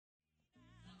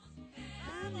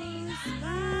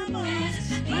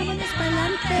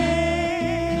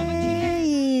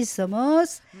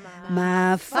somos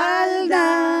Mafalda.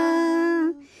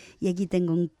 Y aquí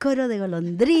tengo un coro de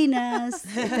golondrinas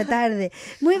esta tarde.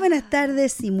 Muy buenas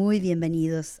tardes y muy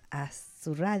bienvenidos a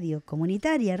su radio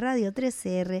comunitaria, Radio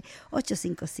 13R,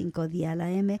 855 Dial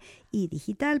AM y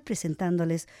digital,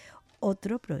 presentándoles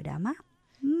otro programa,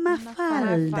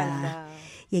 Mafalda.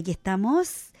 Y aquí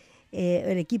estamos,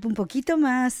 el equipo un poquito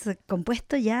más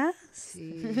compuesto ya.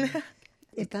 Sí.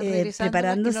 Están regresando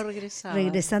preparándose,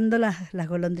 regresando las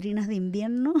golondrinas de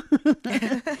invierno.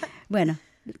 Bueno,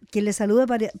 quien les saluda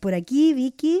por aquí,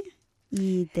 Vicky.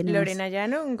 Y tenemos Lorena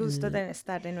Llano, un gusto de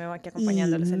estar de nuevo aquí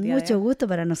acompañándolos el día de hoy. Mucho gusto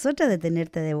para nosotras de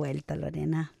tenerte de vuelta,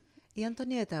 Lorena. Y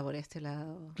Antonieta por este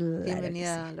lado. Claro,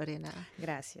 bienvenida, sí. Lorena.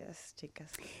 Gracias,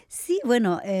 chicas. Sí,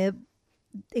 bueno,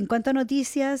 en cuanto a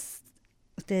noticias,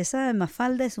 ustedes saben,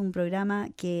 Mafalda es un programa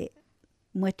que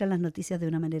muestra las noticias de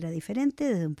una manera diferente,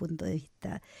 desde un punto de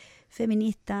vista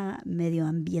feminista,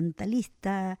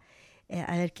 medioambientalista.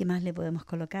 A ver qué más le podemos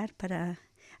colocar para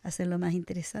hacerlo más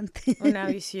interesante. Una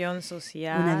visión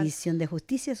social. Una visión de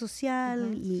justicia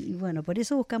social. Y bueno, por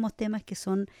eso buscamos temas que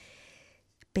son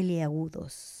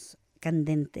peliagudos,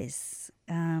 candentes,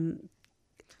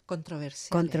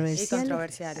 controversiales. Y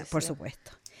controversiales. Por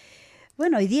supuesto.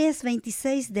 Bueno, hoy día es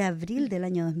 26 de abril del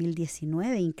año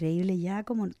 2019, increíble ya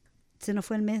como se nos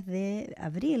fue el mes de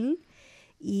abril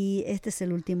y este es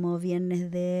el último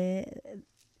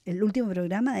el último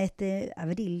programa de este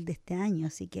abril de este año,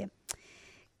 así que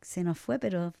se nos fue,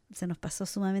 pero se nos pasó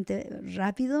sumamente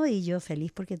rápido y yo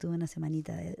feliz porque tuve una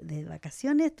semanita de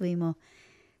vacaciones,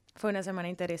 Fue una semana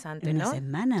interesante, una ¿no?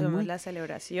 semana Tuvimos la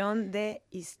celebración de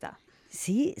Ista.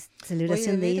 Sí,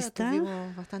 celebración de Ista.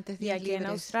 Tuvimos bastantes días y aquí libres. en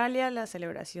Australia la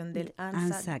celebración del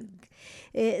Anzac.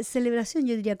 Celebración,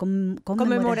 yo diría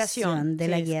conmemoración de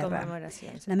la guerra.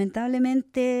 Conmemoración, sí.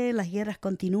 Lamentablemente las guerras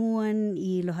continúan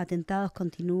y los atentados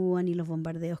continúan y los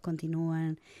bombardeos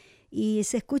continúan. Y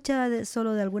se escucha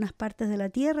solo de algunas partes de la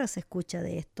tierra, se escucha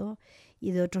de esto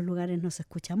y de otros lugares no se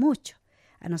escucha mucho.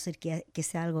 A no ser que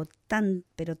sea algo tan,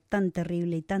 pero tan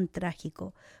terrible y tan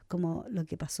trágico como lo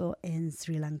que pasó en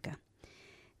Sri Lanka.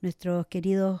 Nuestros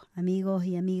queridos amigos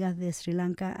y amigas de Sri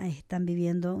Lanka están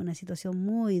viviendo una situación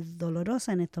muy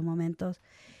dolorosa en estos momentos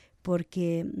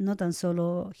porque no tan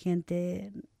solo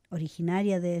gente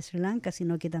originaria de Sri Lanka,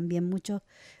 sino que también muchos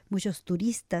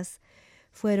turistas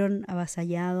fueron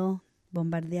avasallados,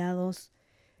 bombardeados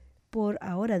por,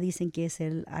 ahora dicen que es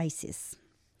el ISIS.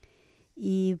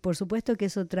 Y por supuesto que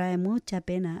eso trae mucha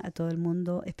pena a todo el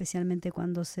mundo, especialmente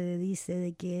cuando se dice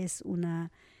de que es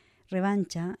una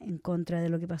revancha en contra de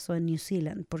lo que pasó en New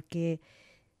Zealand, porque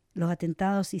los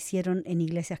atentados se hicieron en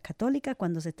iglesias católicas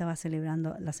cuando se estaba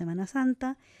celebrando la Semana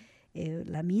Santa,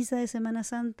 la misa de Semana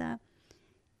Santa,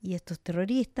 y estos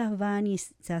terroristas van y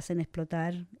se hacen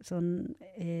explotar, son,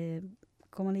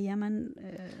 ¿cómo le llaman?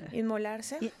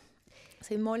 Inmolarse.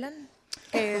 ¿Se inmolan?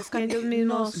 Es que ellos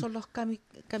mismos son los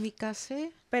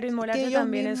kamikaze. Pero inmolarse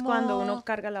también es cuando uno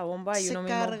carga la bomba y uno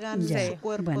mismo cargan su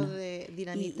cuerpo de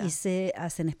dinamita. Y se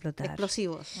hacen explotar.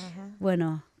 Explosivos.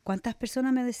 Bueno, ¿cuántas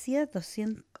personas me decías?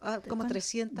 Como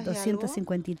 300 y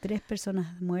 253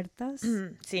 personas muertas.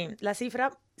 Sí, la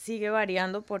cifra sigue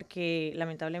variando porque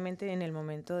lamentablemente en el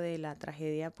momento de la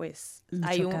tragedia pues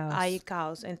hay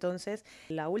caos. Entonces,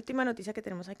 la última noticia que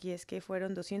tenemos aquí es que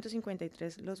fueron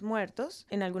 253 los muertos.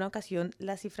 En alguna ocasión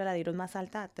la cifra la dieron más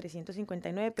alta, a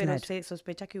 359, pero claro, se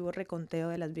sospecha que hubo reconteo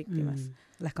de las víctimas.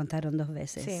 Las contaron 2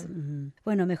 veces. Sí.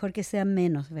 Bueno, mejor que sean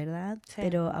menos, ¿verdad? Sí.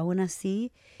 Pero aún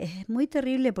así es muy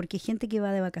terrible porque hay gente que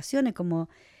va de vacaciones, como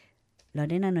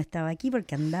Lorena no estaba aquí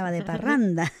porque andaba de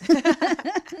parranda.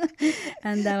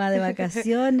 Andaba de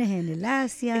vacaciones en el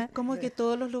Asia. Es como que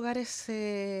todos los lugares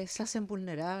se hacen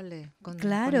vulnerables.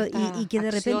 Claro, y que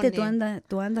de repente acciones.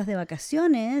 tú andas de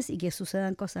vacaciones y que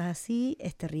sucedan cosas así,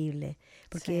 es terrible.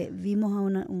 Porque vimos a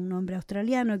un hombre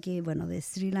australiano que, bueno, de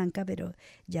Sri Lanka, pero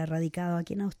ya radicado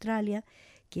aquí en Australia,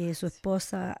 que su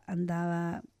esposa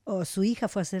su hija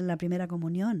fue a hacer la primera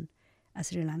comunión a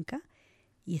Sri Lanka.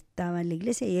 Y estaba en la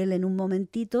iglesia y él en un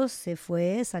momentito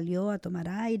salió a tomar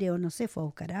aire o no sé, fue a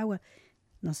buscar agua,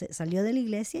 no sé, salió de la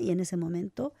iglesia y en ese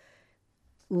momento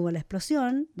hubo la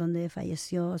explosión donde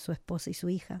falleció su esposa y su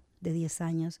hija de 10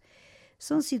 años.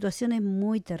 Son situaciones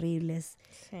muy terribles.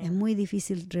 Sí. Es muy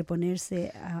difícil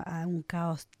reponerse a un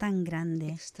caos tan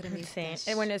grande.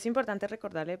 Sí. Bueno, es importante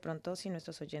recordarle de pronto, si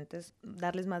nuestros oyentes,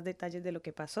 darles más detalles de lo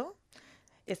que pasó.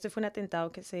 Este fue un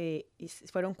atentado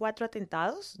fueron 4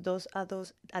 atentados, 2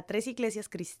 a 3 iglesias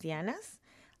cristianas,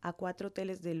 a 4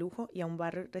 hoteles de lujo y a un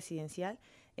barrio residencial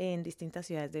en distintas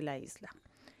ciudades de la isla.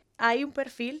 Hay un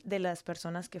perfil de las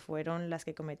personas que fueron las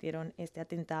que cometieron este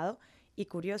atentado Y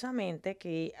curiosamente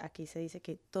que aquí se dice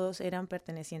que todos eran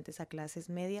pertenecientes a clases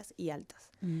medias y altas,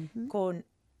 con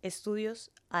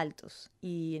estudios altos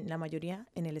y la mayoría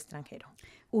en el extranjero.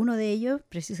 Uno de ellos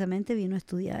precisamente vino a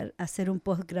estudiar, a hacer un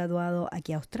postgraduado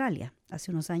aquí a Australia,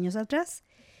 hace unos años atrás,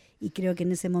 y creo que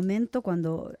en ese momento,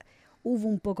 cuando hubo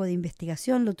un poco de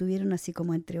investigación, lo tuvieron así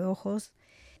como entre ojos,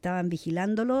 estaban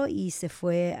vigilándolo y se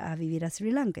fue a vivir a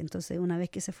Sri Lanka. Entonces, una vez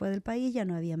que se fue del país ya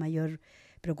no había mayor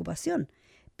preocupación,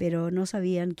 pero no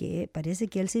sabían que parece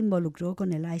que él se involucró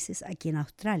con el ISIS aquí en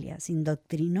Australia, se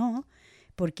indoctrinó,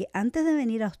 porque antes de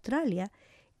venir a Australia,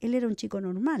 él era un chico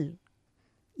normal.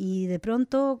 Y de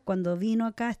pronto, cuando vino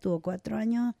acá, estuvo 4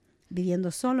 años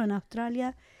viviendo solo en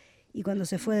Australia, y cuando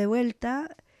se fue de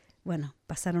vuelta, bueno,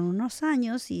 pasaron unos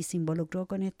años y se involucró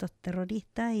con estos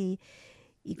terroristas y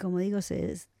como digo,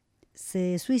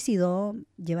 se suicidó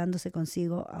llevándose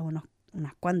consigo a unas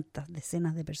cuantas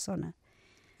decenas de personas.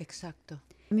 Exacto.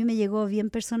 A mí me llegó bien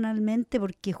personalmente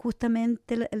porque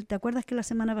justamente, ¿te acuerdas que la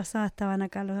semana pasada estaban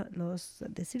acá los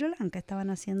de Sri Lanka? Estaban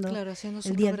haciendo, haciendo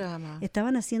su programa.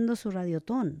 Estaban haciendo su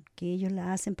radiotón, que ellos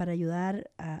la hacen para ayudar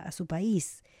a su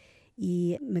país.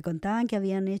 Y me contaban que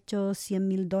habían hecho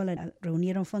 $100,000,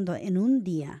 reunieron fondos en un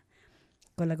día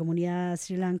con la comunidad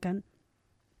sri lankan.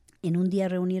 En un día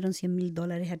reunieron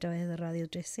 $100,000 a través de Radio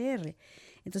 3CR.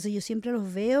 Entonces yo siempre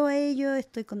los veo a ellos,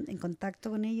 estoy en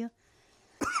contacto con ellos.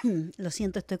 Lo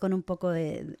siento, estoy con un poco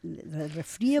de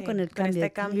resfrío con el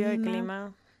cambio de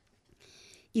clima.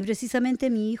 Y precisamente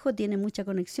mi hijo tiene mucha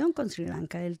conexión con Sri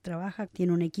Lanka. Él trabaja,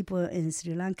 tiene un equipo en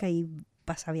Sri Lanka y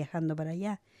pasa viajando para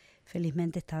allá.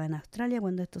 Felizmente estaba en Australia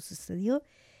cuando esto sucedió,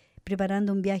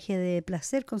 preparando un viaje de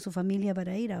placer con su familia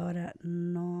para ir. Ahora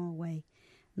no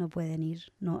pueden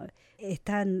ir. No,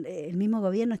 el mismo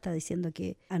gobierno está diciendo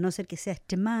que a no ser que sea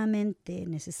extremadamente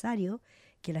necesario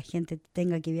que la gente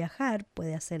tenga que viajar,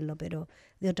 puede hacerlo, pero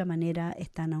de otra manera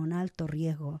están a un alto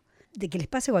riesgo de que les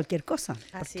pase cualquier cosa.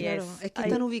 Así claro, es que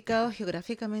están ubicados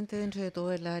geográficamente dentro de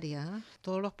todo el área, ¿eh?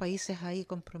 Todos los países ahí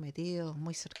comprometidos,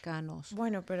 muy cercanos.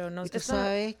 Bueno, pero no. Y tú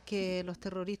sabes que los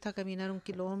terroristas caminar 1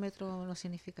 kilómetro no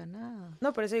significa nada.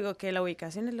 No, por eso digo que la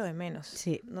ubicación es lo de menos.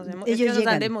 Sí. Ellos nos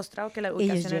han demostrado que la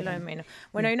ubicación es lo de llegan. menos.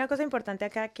 Bueno, hay una cosa importante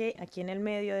acá, que aquí en el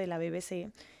medio de la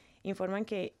BBC informan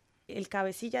que el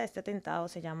cabecilla de este atentado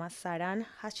se llama Saran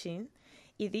Hashin,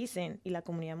 y la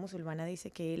comunidad musulmana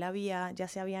dice que él ya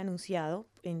se había anunciado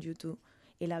en YouTube,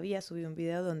 él había subido un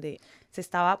video donde se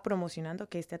estaba promocionando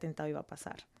que este atentado iba a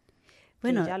pasar.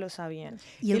 Bueno, ya lo sabían.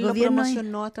 Y él lo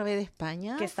promocionó a través de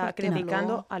España. Que estaba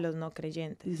criticando a los no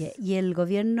creyentes. Y el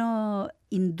gobierno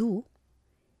hindú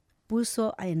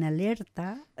puso en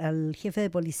alerta al jefe de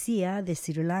policía de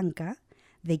Sri Lanka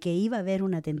de que iba a haber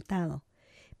un atentado.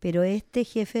 Pero este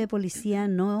jefe de policía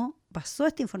no pasó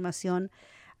esta información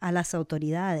a las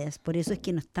autoridades, por eso es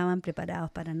que no estaban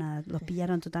preparados para nada, los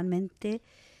pillaron totalmente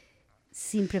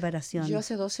sin preparación. Yo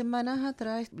hace 2 semanas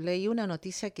atrás leí una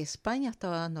noticia que España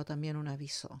estaba dando también un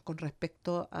aviso con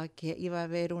respecto a que iba a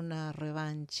haber una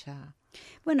revancha.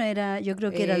 Bueno, yo creo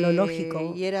que era lo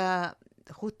lógico. Y era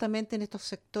justamente en estos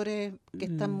sectores que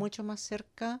están mucho más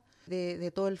cerca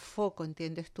de todo el foco,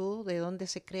 ¿entiendes tú? De dónde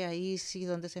se crea ISIS,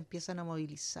 dónde se empiezan a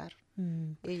movilizar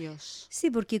ellos. Sí,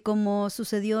 porque como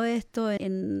sucedió esto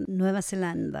en Nueva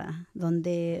Zelanda,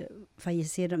 donde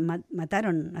fallecieron,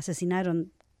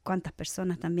 asesinaron cuántas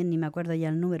personas también, ni me acuerdo ya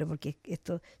el número, porque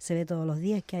esto se ve todos los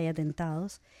días que hay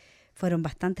atentados. Fueron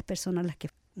bastantes personas las que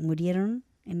murieron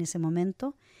en ese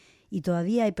momento y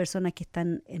todavía hay personas que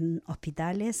están en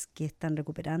hospitales, que están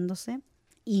recuperándose,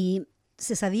 y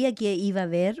se sabía que iba a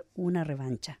haber una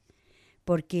revancha,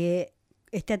 porque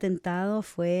este atentado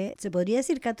fue, se podría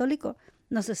decir católico,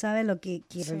 no se sabe lo que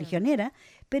religión era,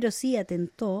 pero sí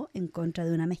atentó en contra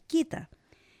de una mezquita.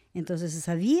 Entonces se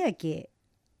sabía que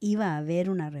iba a haber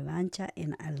una revancha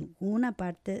en alguna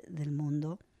parte del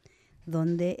mundo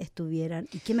donde estuvieran,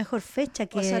 y qué mejor fecha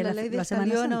que la ley del Semana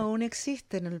talión Santa. aún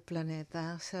existe en el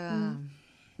planeta, o sea,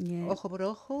 ojo por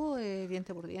ojo,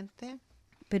 diente por diente.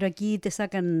 Pero aquí te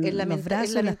sacan los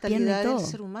brazos, las piernas y todo. Del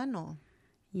ser humano.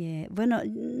 Bueno,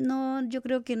 no, yo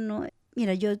creo que no.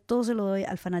 Mira, yo todo se lo doy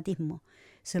al fanatismo.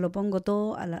 Se lo pongo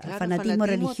todo al fanatismo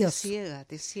religioso.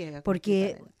 Te ciega.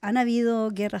 Porque han habido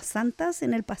guerras santas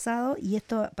en el pasado y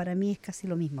esto para mí es casi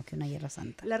lo mismo que una guerra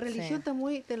santa. La religión está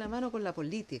muy de la mano con la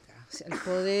política, o sea, el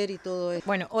poder y todo eso.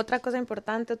 Bueno, otra cosa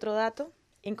importante, otro dato,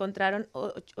 encontraron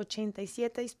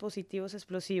 87 dispositivos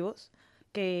explosivos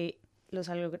que los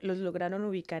lograron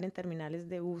ubicar en terminales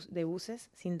de buses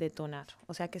sin detonar.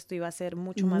 O sea que esto iba a ser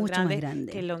mucho más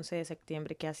grande que el 11 de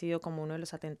septiembre, que ha sido como uno de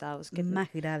los atentados que más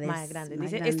graves.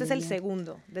 Dice, este es el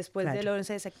segundo, después del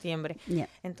 11 de septiembre.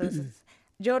 Entonces,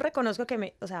 yo reconozco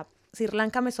que Sri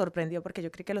Lanka me sorprendió porque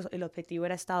yo creí que el objetivo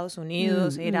era Estados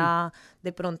Unidos, era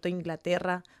de pronto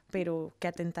Inglaterra, pero que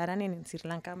atentaran en Sri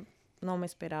Lanka no me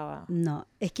esperaba. No,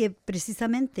 es que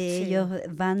precisamente ellos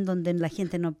van donde la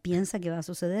gente no piensa que va a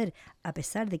suceder, a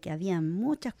pesar de que había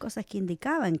muchas cosas que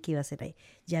indicaban que iba a ser ahí.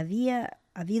 Ya había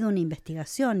habido una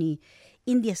investigación y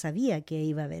India sabía que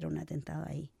iba a haber un atentado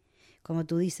ahí. Como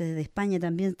tú dices, de España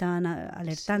también estaban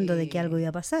alertando de que algo iba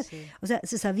a pasar. Sí. O sea,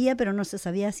 se sabía, pero no se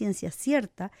sabía a ciencia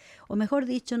cierta, o mejor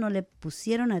dicho, no le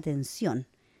pusieron atención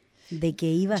de que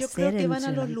iba a ser. Yo creo que van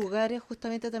a los lugares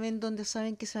justamente también donde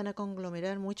saben que se van a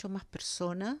conglomerar mucho más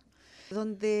personas,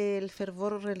 donde el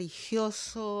fervor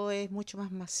religioso es mucho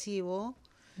más masivo.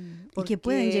 Y que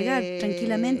pueden llegar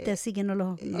tranquilamente, así que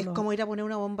es como ir a poner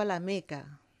una bomba a la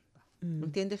Meca.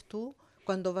 ¿Entiendes tú?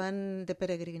 Cuando van de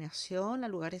peregrinación a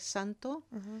lugares santos,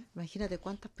 imagínate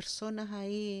cuántas personas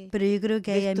ahí. Pero yo creo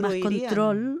que ahí hay más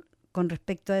control con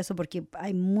respecto a eso, porque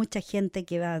hay mucha gente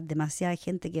que va, demasiada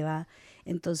gente que va,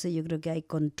 entonces yo creo que hay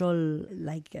control,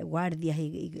 guardias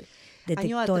y detectores.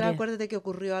 Años atrás, acuérdate que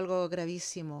ocurrió algo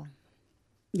gravísimo.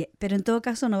 Yeah, pero en todo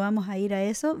caso no vamos a ir a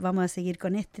eso, vamos a seguir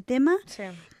con este tema,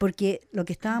 porque lo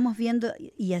que estábamos viendo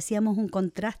y hacíamos un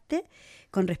contraste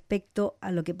con respecto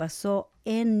a lo que pasó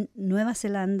en Nueva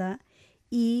Zelanda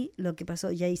y lo que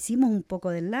pasó, ya hicimos un poco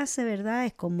de enlace, ¿verdad?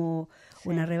 Es como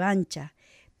una revancha,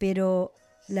 pero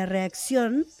la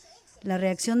reacción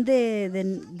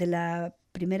de la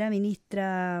primera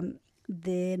ministra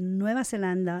de Nueva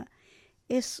Zelanda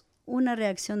es una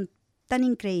reacción tan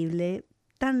increíble,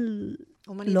 tan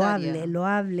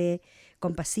loable,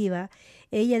 compasiva.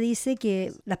 Ella dice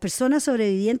que las personas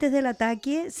sobrevivientes del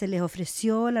ataque se les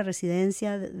ofreció la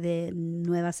residencia de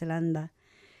Nueva Zelanda.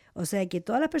 O sea que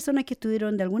todas las personas que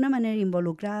estuvieron de alguna manera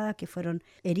involucradas, que fueron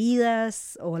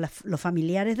heridas, o los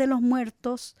familiares de los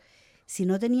muertos, si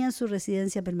no tenían su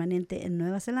residencia permanente en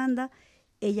Nueva Zelanda,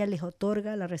 ella les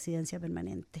otorga la residencia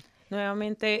permanente.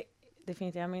 Nuevamente,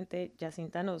 definitivamente,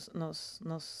 Jacinta nos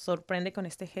sorprende con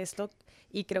este gesto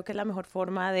y creo que es la mejor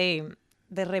forma de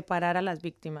reparar a las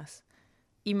víctimas.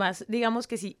 Y más, digamos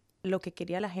que si lo que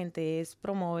quería la gente es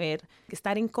promover,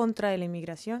 estar en contra de la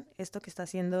inmigración, esto que está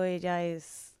haciendo ella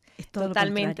es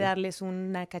totalmente darles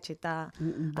una cachetada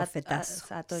a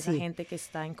toda esa gente que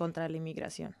está en contra de la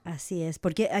inmigración. Así es,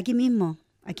 porque aquí mismo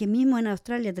en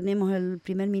Australia tenemos el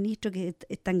primer ministro que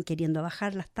están queriendo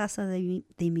bajar las tasas de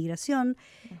inmigración.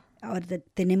 Ahora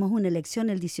tenemos una elección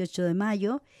el 18 de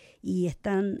mayo y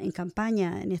están en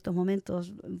campaña en estos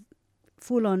momentos,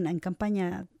 full on, en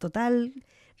campaña total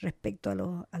respecto a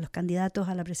los candidatos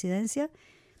a la presidencia,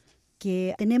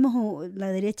 que tenemos la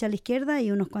derecha a la izquierda y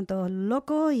unos cuantos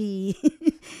locos y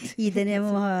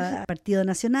tenemos al Partido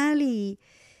Nacional y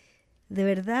de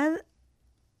verdad,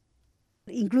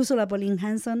 incluso la Pauline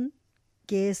Hanson,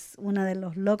 que es una de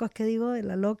los locos que digo,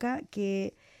 la loca,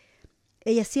 que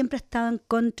ella siempre ha estado en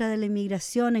contra de la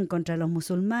inmigración, en contra de los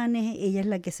musulmanes. Ella es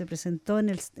la que se presentó en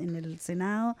el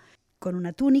Senado con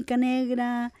una túnica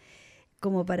negra,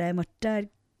 como para demostrar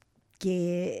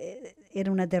que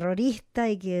era una terrorista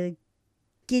y que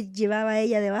llevaba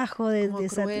ella debajo de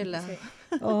esa túnica.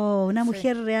 Una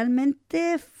mujer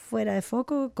realmente fuera de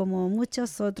foco, como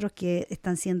muchos otros que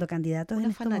están siendo candidatos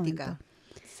en este momento.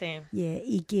 Sí.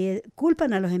 Y que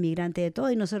culpan a los emigrantes de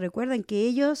todo y no se recuerdan que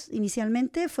ellos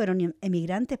inicialmente fueron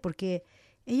emigrantes porque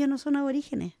ellos no son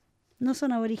aborígenes.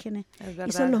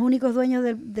 Y son los únicos dueños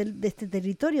de este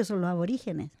territorio, son los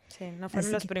aborígenes. Sí, no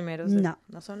fueron los primeros.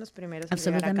 No son los primeros.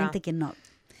 Absolutamente que no.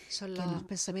 Son los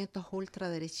pensamientos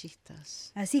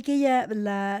ultraderechistas. Así que ella,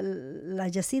 la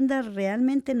Jacinda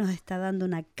realmente nos está dando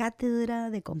una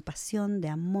cátedra de compasión, de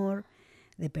amor,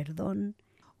 de perdón.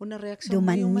 Una reacción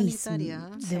muy humanitaria,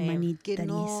 de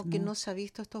humanitarismo. Que no se ha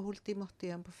visto estos últimos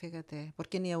tiempos, fíjate,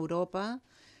 porque ni Europa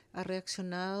ha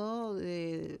reaccionado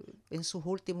en sus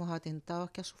últimos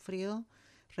atentados que ha sufrido,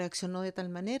 reaccionó de tal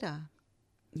manera.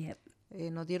 Yep.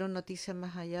 Nos dieron noticias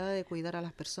más allá de cuidar a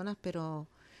las personas, pero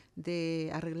de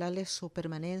arreglarles su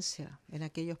permanencia en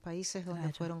aquellos países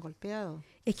donde fueron golpeados.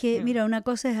 Es que, mira, una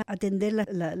cosa es atender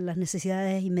las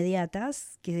necesidades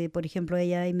inmediatas, que por ejemplo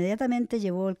ella inmediatamente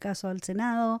llevó el caso al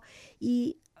Senado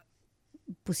y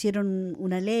pusieron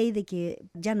una ley de que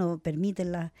ya no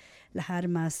permiten las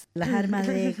armas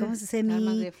de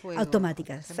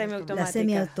semiautomáticas, las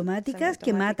semiautomáticas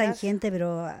que matan gente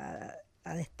pero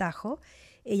a destajo.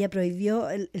 Ella prohibió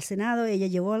el Senado, ella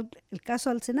llevó el caso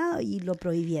al Senado y lo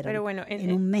prohibieron. Pero bueno,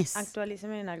 en un mes.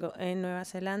 Actualíceme en algo. ¿En Nueva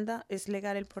Zelanda es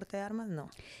legal el porte de armas? No.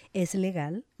 Es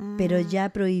legal, pero ya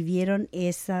prohibieron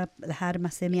las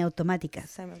armas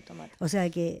semiautomáticas. O sea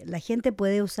que la gente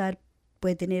puede usar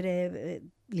puede tener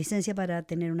licencia para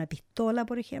tener una pistola,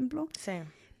 por ejemplo. Sí.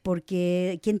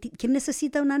 Porque ¿quién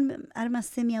necesita un arma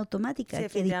semiautomática Sí,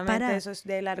 que dispara eso es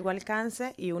de largo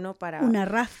alcance y uno para... una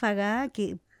ráfaga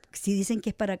que si dicen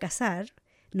que es para cazar,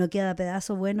 no queda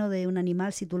pedazo bueno de un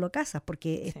animal si tú lo cazas,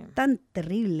 porque es tan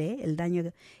terrible el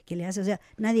daño que le hace. O sea,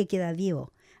 nadie queda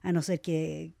vivo, a no ser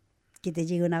que te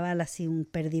llegue una bala así, un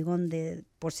perdigón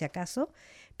por si acaso.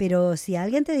 Pero si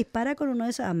alguien te dispara con uno de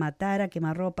esos a matar, a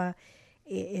quemar ropa,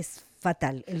 es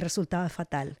fatal, el resultado es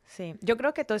fatal. Sí, yo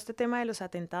creo que todo este tema de los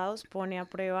atentados pone a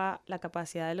prueba la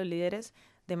capacidad de los líderes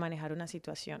de manejar una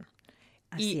situación.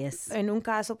 Así es. En un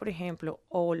caso, por ejemplo,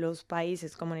 o los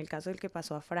países, como en el caso del que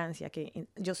pasó a Francia, que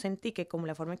yo sentí que como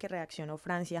la forma en que reaccionó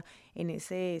Francia en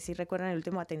ese, si recuerdan el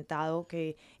último atentado,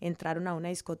 que entraron a una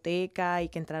discoteca y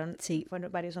que entraron, fueron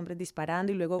varios hombres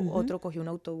disparando y luego otro cogió un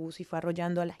autobús y fue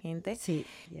arrollando a la gente,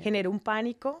 generó un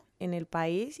pánico en el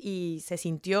país y se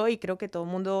sintió, y creo que todo el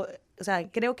mundo, o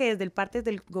sea, creo que desde el parte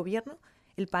del gobierno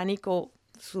el pánico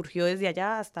surgió desde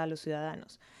allá hasta los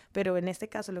ciudadanos. Pero en este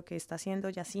caso lo que está haciendo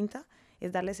Jacinta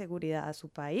es darle seguridad a su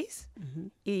país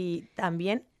y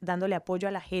también dándole apoyo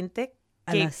a la gente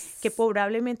que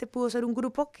probablemente pudo ser un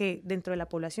grupo que dentro de la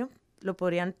población lo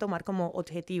podrían tomar como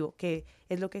objetivo, que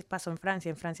es lo que pasó en Francia.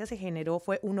 En Francia se generó,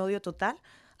 fue un odio total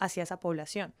hacia esa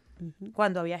población,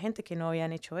 cuando había gente que no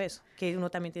habían hecho eso, que uno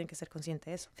también tiene que ser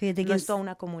consciente de eso. Fíjate no es toda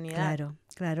una comunidad.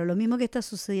 Claro, lo mismo que está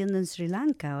sucediendo en Sri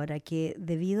Lanka ahora, que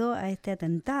debido a este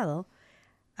atentado,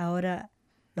 ahora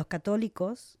los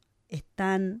católicos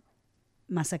están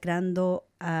masacrando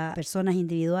a personas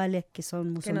individuales que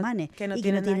son musulmanes que no y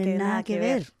que no tienen nada que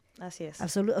ver. Así es.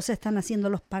 O sea, están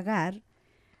haciéndolos pagar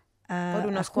por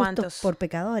unos cuantos por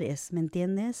pecadores, ¿me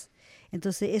entiendes?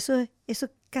 Entonces eso es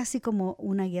casi como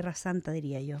una guerra santa,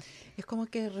 diría yo. Es como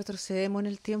que retrocedemos en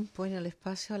el tiempo, en el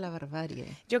espacio, a la barbarie.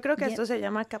 Yo creo que esto se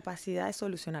llama capacidad de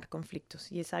solucionar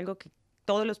conflictos y es algo que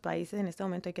todos los países en este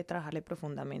momento hay que trabajarle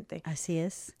profundamente. Así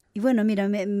es. Y bueno, mira,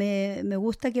 me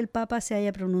gusta que el Papa se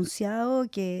haya pronunciado,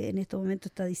 que en este momento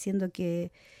está diciendo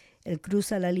que él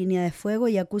cruza la línea de fuego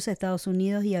y acusa a Estados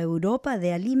Unidos y a Europa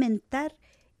de alimentar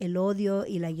el odio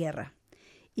y la guerra.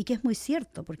 Y que es muy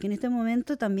cierto, porque en este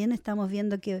momento también estamos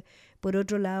viendo que, por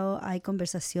otro lado, hay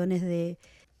conversaciones de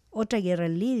otra guerra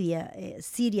en Libia.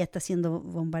 Siria está siendo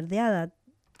bombardeada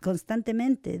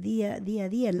constantemente, día a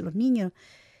día. Los niños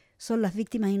son las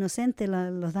víctimas inocentes,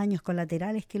 los daños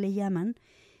colaterales que le llaman,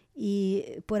 y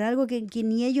por algo que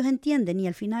ni ellos entienden, y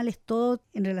al final es todo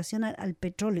en relación al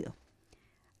petróleo,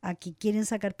 a que quieren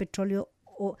sacar petróleo,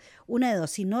 o una de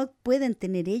dos, si no pueden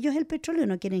tener ellos el petróleo,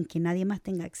 no quieren que nadie más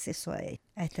tenga acceso a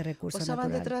este recurso natural. O sea,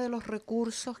 van detrás de los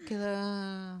recursos que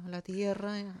da la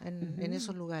tierra en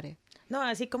esos lugares. No,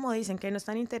 así como dicen que no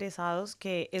están interesados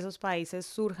que esos países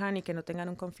surjan y que no tengan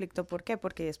un conflicto. ¿Por qué?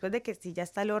 Porque después de que si ya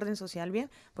está el orden social bien,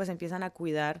 pues empiezan a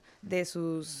cuidar de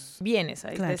sus bienes.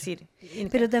 Es decir,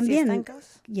 pero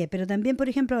también, por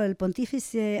ejemplo, el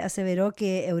pontífice aseveró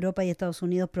que Europa y Estados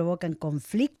Unidos provocan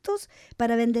conflictos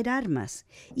para vender armas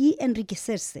y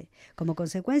enriquecerse. Como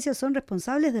consecuencia, son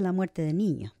responsables de la muerte de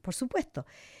niños, por supuesto.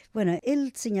 Bueno,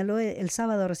 él señaló el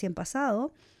sábado recién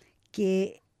pasado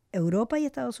que Europa y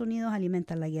Estados Unidos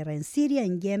alimentan la guerra en Siria,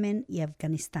 en Yemen y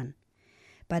Afganistán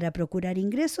para procurar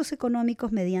ingresos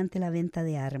económicos mediante la venta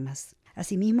de armas.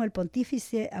 Asimismo, el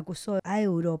pontífice acusó a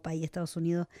Europa y Estados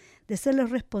Unidos de ser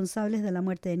los responsables de la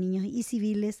muerte de niños y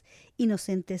civiles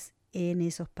inocentes en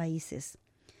esos países.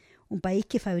 Un país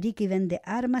que fabrica y vende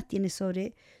armas tiene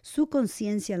sobre su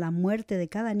conciencia la muerte de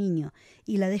cada niño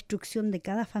y la destrucción de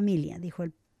cada familia, dijo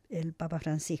el Papa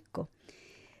Francisco.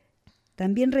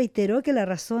 También reiteró que la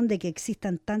razón de que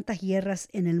existan tantas guerras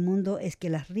en el mundo es que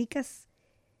las ricas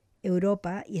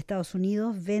Europa y Estados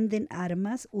Unidos venden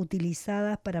armas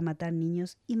utilizadas para matar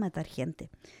niños y matar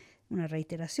gente. Una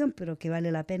reiteración, pero que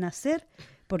vale la pena hacer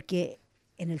porque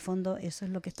en el fondo eso es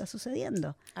lo que está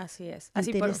sucediendo. Así es.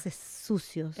 Intereses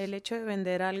sucios. El hecho de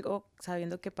vender algo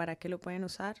sabiendo que para qué lo pueden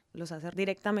usar los hace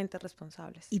directamente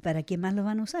responsables. ¿Y para qué más lo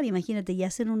van a usar? Imagínate, ya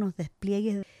hacen unos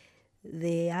despliegues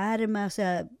de armas, o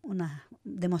sea, unas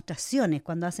demostraciones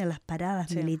cuando hacen las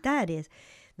paradas militares,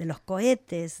 de los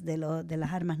cohetes, de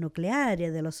las armas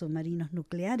nucleares, de los submarinos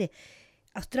nucleares.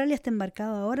 Australia está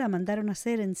embarcado ahora, mandaron a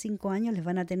hacer en 5 años, les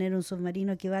van a tener un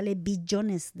submarino que vale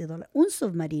billones de dólares. Un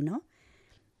submarino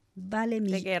vale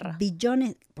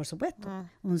billones, por supuesto,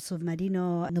 un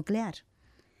submarino nuclear.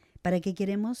 ¿Para qué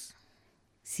queremos?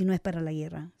 Si no es para la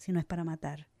guerra, si no es para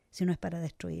matar, si no es para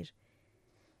destruir.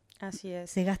 Así es.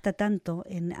 Se gasta tanto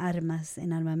en armas,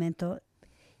 en armamento,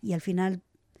 y al final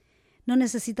no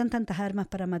necesitan tantas armas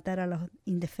para matar a los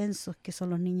indefensos, que son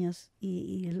los niños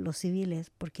y los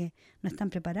civiles, porque no están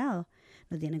preparados.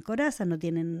 No tienen corazas, no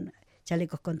tienen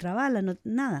chalecos contra balas,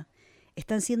 nada.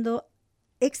 Están siendo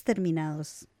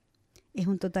exterminados. Es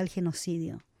un total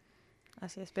genocidio.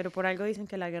 Así es, pero por algo dicen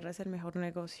que la guerra es el mejor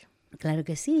negocio. Claro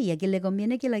que sí, y a quién le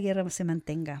conviene que la guerra se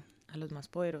mantenga. A los más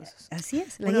poderosos. Así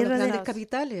es. Los grandes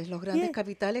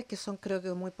capitales que son creo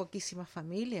que muy poquísimas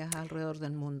familias alrededor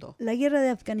del mundo. La guerra de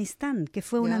Afganistán, que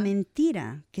fue una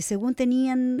mentira, que según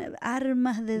tenían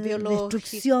armas de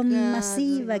destrucción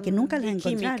masiva, que nunca las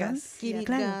encontraron. Químicas.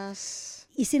 Claro.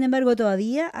 Y sin embargo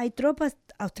todavía hay tropas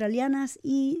australianas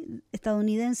y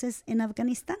estadounidenses en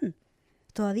Afganistán.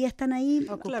 Todavía están ahí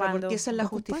ocupando. Claro, porque esa es la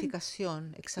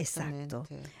justificación, exactamente.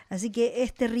 Exacto. Así que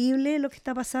es terrible lo que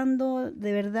está pasando,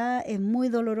 de verdad es muy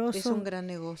doloroso. Es un gran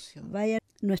negocio. Vaya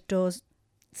nuestro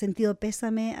sentido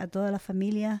pésame a todas las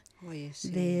familias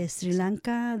de Sri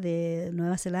Lanka, de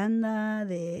Nueva Zelanda,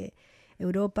 de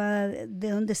Europa,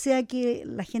 de donde sea que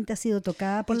la gente ha sido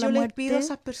tocada por la muerte. Yo les pido a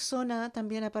esas personas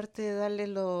también, aparte de darles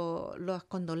las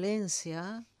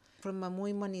condolencias, forma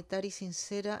muy humanitaria y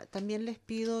sincera, también les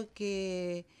pido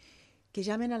que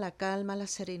llamen a la calma, a la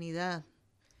serenidad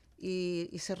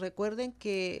y se recuerden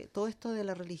que todo esto de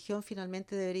la religión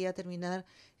finalmente debería terminar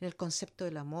en el concepto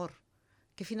del amor,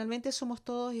 que finalmente somos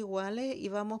todos iguales y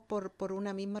vamos por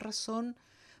una misma razón,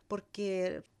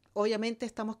 porque obviamente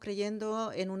estamos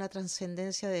creyendo en una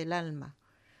trascendencia del alma.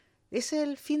 Ese es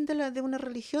el fin de una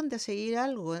religión, de seguir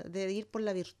algo, de ir por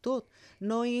la virtud,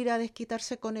 no ir a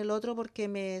desquitarse con el otro porque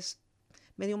me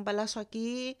dio un balazo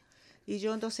aquí y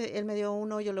yo entonces él me dio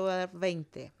uno, yo le voy a dar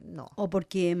 20. No. O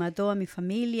porque mató a mi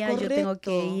familia, correcto, yo tengo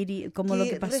que ir, como lo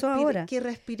que pasó ahora. Que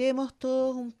respiremos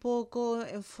todos un poco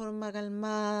en forma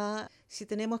calmada. Si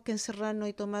tenemos que encerrarnos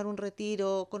y tomar un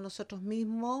retiro con nosotros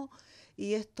mismos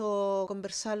y esto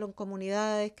conversarlo en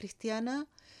comunidades cristianas,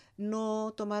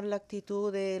 no tomar la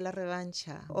actitud de la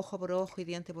revancha, ojo por ojo y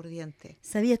diente por diente.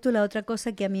 ¿Sabías tú la otra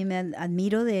cosa que a mí me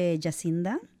admiro de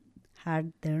Jacinda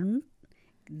Ardern?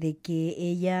 De que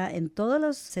ella en todas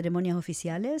las ceremonias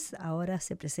oficiales ahora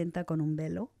se presenta con un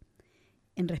velo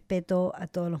en respeto a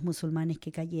todos los musulmanes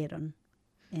que cayeron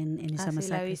en esa masacre. Sí,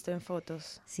 la he visto en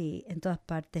fotos. Sí, en todas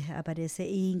partes aparece.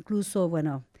 E incluso,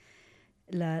 bueno,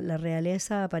 la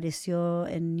realeza apareció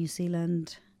en New Zealand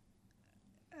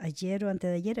ayer o antes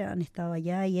de ayer, han estado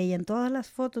allá y ella en todas las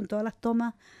fotos, en todas las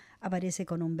tomas, aparece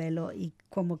con un velo y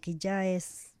como que ya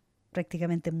es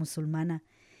prácticamente musulmana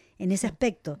en ese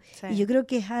aspecto. Sí. Y yo creo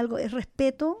que es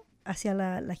respeto hacia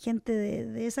la gente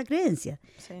de esa creencia.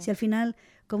 Sí. Si al final,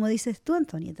 como dices tú,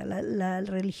 Antonieta, la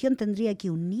religión tendría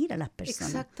que unir a las personas.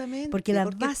 Exactamente, porque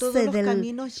todos los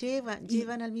caminos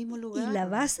llevan al mismo lugar. Y la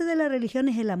base de la religión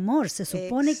es el amor, se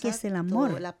supone que es el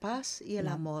amor. La paz y el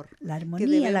amor. La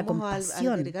armonía, la compasión. Que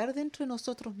debemos albergar dentro de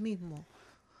nosotros mismos.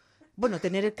 Bueno,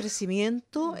 tener el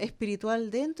crecimiento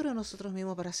espiritual dentro de nosotros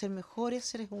mismos para ser mejores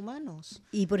seres humanos.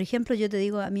 Y por ejemplo, yo te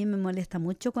digo, a mí me molesta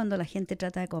mucho cuando la gente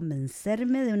trata de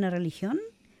convencerme de una religión,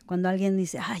 cuando alguien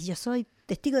dice, yo soy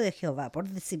testigo de Jehová, por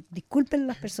decir, disculpen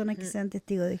las personas que sean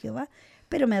testigos de Jehová,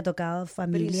 pero me ha tocado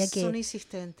familia que son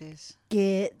insistentes,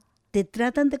 que te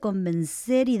tratan de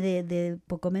convencer y de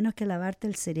poco menos que lavarte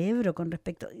el cerebro con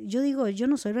respecto. Yo digo, yo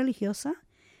no soy religiosa,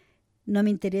 no me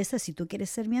interesa si tú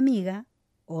quieres ser mi amiga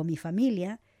o mi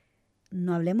familia,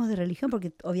 no hablemos de religión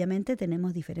porque obviamente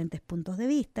tenemos diferentes puntos de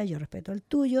vista, yo respeto el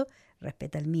tuyo,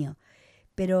 respeta el mío,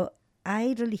 pero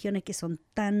hay religiones que son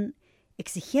tan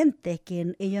exigentes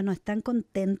que ellos no están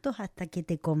contentos hasta que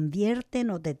te convierten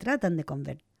o te tratan de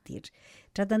convertir,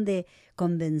 tratan de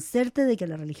convencerte de que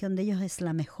la religión de ellos es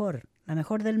la mejor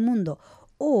del mundo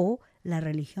o la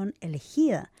religión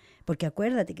elegida, porque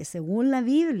acuérdate que según la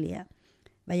Biblia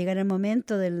va a llegar el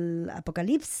momento del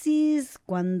apocalipsis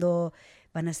cuando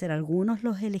van a ser algunos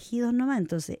los elegidos nomás.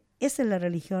 Entonces, esa es la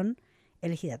religión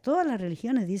elegida. Todas las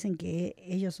religiones dicen que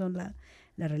ellos son la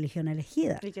religión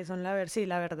elegida. Y que son la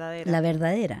verdadera. La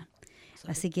verdadera.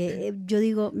 Así que yo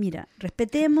digo, mira,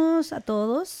 respetemos a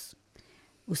todos,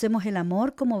 usemos el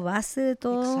amor como base de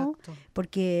todo, exacto,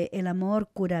 porque el amor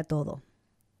cura todo.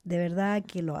 De verdad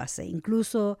que lo hace.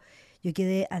 Incluso yo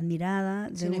quedé admirada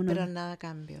de sin esperar nada a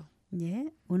cambio.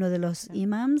 Yeah. Uno de los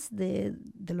imams de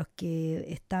los que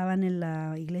estaban en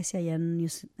la iglesia allá en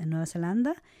Nueva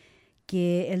Zelanda,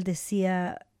 que él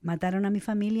decía, mataron a mi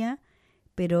familia,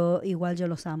 pero igual yo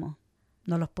los amo,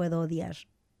 no los puedo odiar.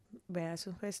 Vea, es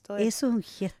un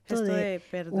gesto de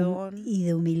perdón y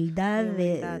de humildad,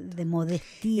 de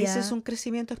modestia. Ese es un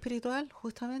crecimiento espiritual,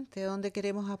 justamente, donde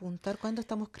queremos apuntar cuando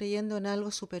estamos creyendo en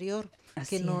algo superior,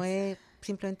 que no es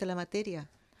simplemente la materia,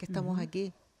 que estamos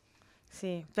aquí.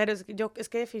 Sí, pero es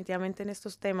que definitivamente en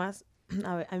estos temas,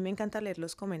 a mí me encanta leer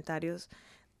los comentarios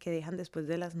que dejan después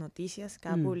de las noticias,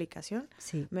 cada publicación.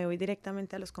 Sí. Me voy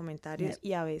directamente a los comentarios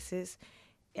y a veces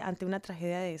ante una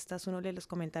tragedia de estas uno lee los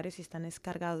comentarios y están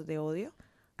descargados de odio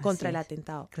contra el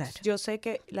atentado. Claro. Yo sé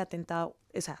que el atentado,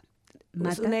 o sea, es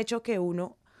 ¿Mata? un hecho que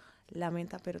uno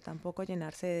lamenta, pero tampoco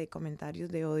llenarse de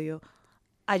comentarios de odio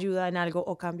ayuda en algo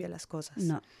o cambia las cosas.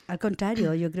 No, al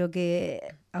contrario, yo creo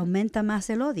que aumenta más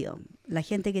el odio. La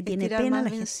gente que tiene tirar pena, más la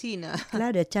gente, benzina.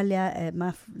 claro, echarle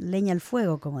más leña al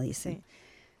fuego, como dicen. Sí.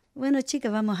 Bueno,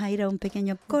 chicas, vamos a ir a un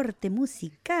pequeño corte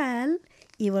musical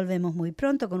y volvemos muy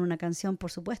pronto con una canción,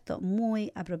 por supuesto,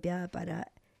 muy apropiada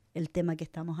para el tema que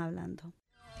estamos hablando.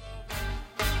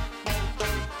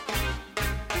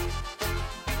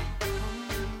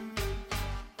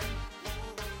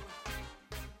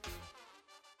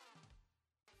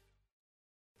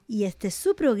 Y este es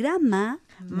su programa,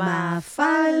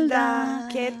 Mafalda.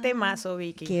 Qué temazo,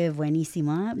 Vicky. Qué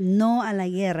buenísimo, ¿eh? No a la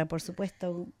guerra, por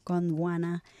supuesto, con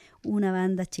Guana, una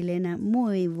banda chilena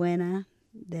muy buena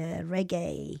de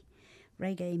reggae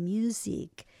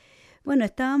music. Bueno,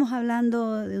 estábamos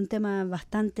hablando de un tema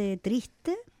bastante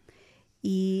triste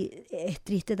y es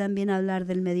triste también hablar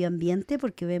del medio ambiente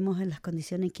porque vemos en las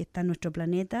condiciones en que está nuestro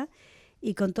planeta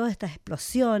y con todas estas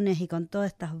explosiones y con todas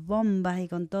estas bombas y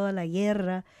con toda la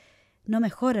guerra, no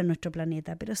mejora nuestro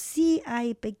planeta, pero sí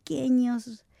hay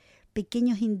pequeños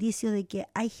indicios de que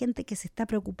hay gente que se está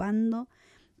preocupando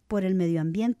por el medio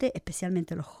ambiente,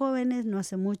 especialmente los jóvenes. No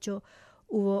hace mucho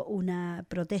hubo una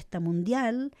protesta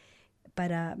mundial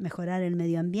para mejorar el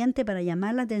medio ambiente, para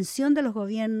llamar la atención de los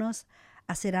gobiernos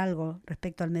a hacer algo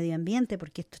respecto al medio ambiente,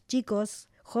 porque estos chicos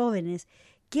jóvenes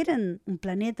quieren un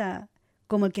planeta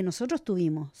como el que nosotros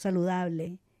tuvimos,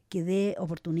 saludable, que dé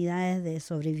oportunidades de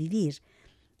sobrevivir.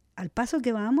 Al paso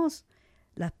que vamos,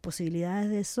 las posibilidades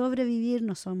de sobrevivir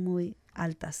no son muy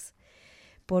altas,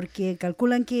 porque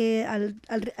calculan que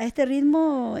a este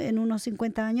ritmo en unos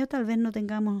 50 años tal vez no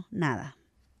tengamos nada,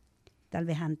 tal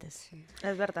vez antes. Sí,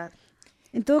 es verdad.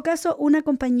 En todo caso, una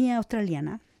compañía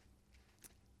australiana,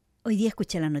 hoy día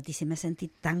escuché la noticia y me sentí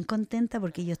tan contenta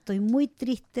porque yo estoy muy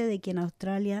triste de que en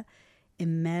Australia,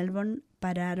 en Melbourne,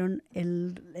 pararon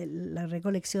la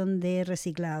recolección de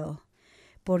reciclados,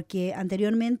 porque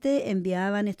anteriormente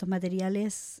enviaban estos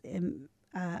materiales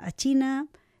a China.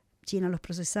 China los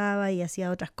procesaba y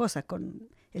hacía otras cosas con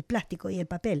el plástico y el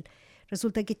papel.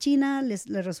 Resulta que China les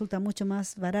resulta mucho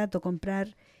más barato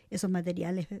comprar esos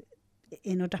materiales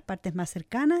en otras partes más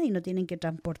cercanas y no tienen que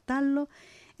transportarlo.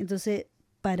 Entonces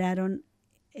pararon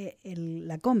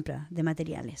la compra de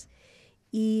materiales.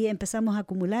 Y empezamos a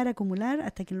acumular,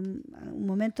 hasta que en un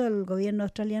momento el gobierno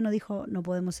australiano dijo, no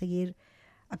podemos seguir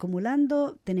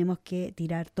acumulando, tenemos que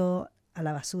tirar todo a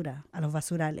la basura, a los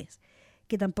basurales,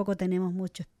 que tampoco tenemos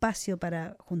mucho espacio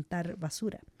para juntar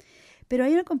basura. Pero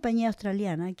hay una compañía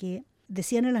australiana que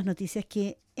decían en las noticias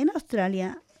que en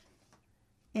Australia,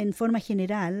 en forma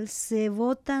general, se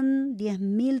botan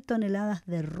 10.000 toneladas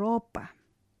de ropa.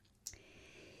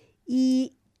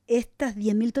 Y estas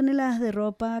 10.000 toneladas de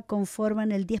ropa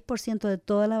conforman el 10% de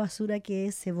toda la basura que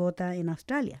se bota en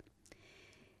Australia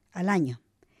al año.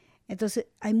 Entonces,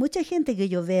 hay mucha gente que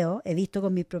yo veo, he visto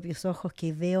con mis propios ojos,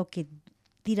 que veo que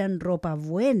tiran ropa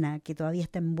buena, que todavía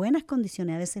está en buenas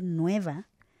condiciones, a veces nueva,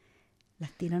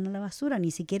 las tiran a la basura.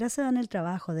 Ni siquiera se dan el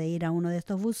trabajo de ir a uno de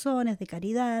estos buzones de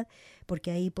caridad,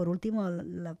 porque ahí por último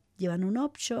la llevan a un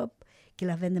op shop que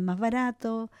las venden más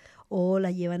barato, o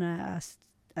las llevan a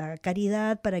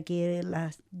caridad para que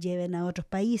las lleven a otros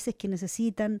países que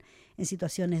necesitan en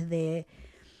situaciones de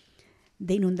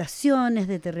inundaciones,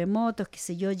 de terremotos, qué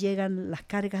sé yo, llegan las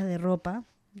cargas de ropa,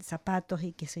 zapatos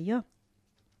y qué sé yo.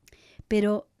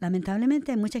 Pero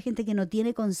lamentablemente hay mucha gente que no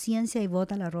tiene conciencia y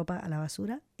bota la ropa a la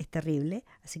basura. Es terrible,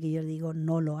 así que yo digo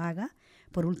no lo haga.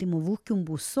 Por último, busque un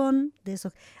buzón de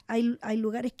esos. Hay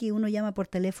lugares que uno llama por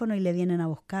teléfono y le vienen a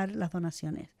buscar las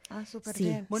donaciones. Ah, súper Sí,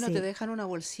 bien. Bueno, sí. te dejan una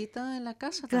bolsita en la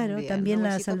casa Claro, también una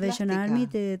la bolsita Salvation plástica. Army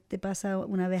te pasa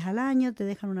una vez al año, te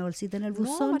dejan una bolsita en el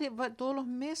buzón. No, todos los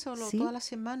meses o ¿Sí? todas las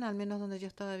semanas, al menos donde yo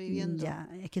estaba viviendo. Ya,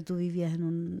 es que tú vivías en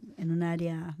un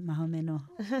área más o menos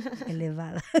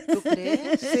elevada. ¿Tú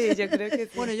crees? Sí, yo creo que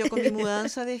sí. Bueno, yo con mi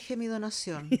mudanza dejé mi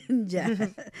donación. Ya.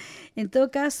 En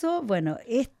todo caso, bueno,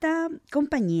 esta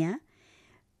compañía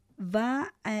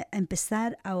va a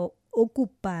empezar a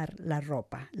ocupar la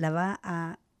ropa, la va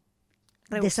a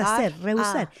deshacer,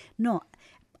 reusar. No,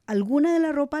 alguna de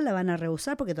la ropa la van a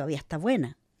reusar porque todavía está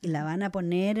buena y la van a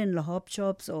poner en los op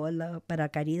shops o para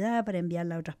caridad, para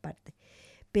enviarla a otras partes.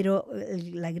 Pero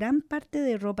la gran parte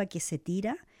de ropa que se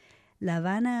tira la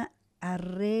van a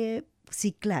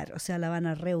Sí, claro, o sea, la van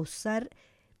a reusar,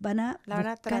 ¿La van a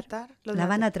buscar- tratar? la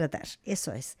van a tratar,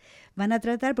 eso es. Van a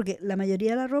tratar porque la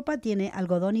mayoría de la ropa tiene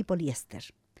algodón y poliéster.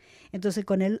 Entonces,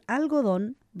 con el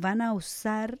algodón van a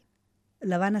usar,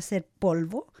 la van a hacer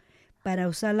polvo para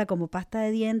usarla como pasta de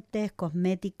dientes,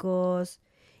 cosméticos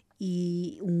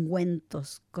y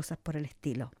ungüentos, cosas por el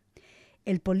estilo.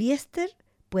 El poliéster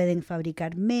pueden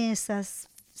fabricar mesas,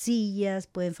 sillas,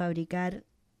 pueden fabricar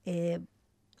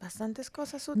Bastantes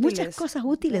cosas útiles. muchas cosas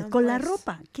útiles Ya, con la pues,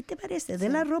 ropa. ¿Qué te parece? De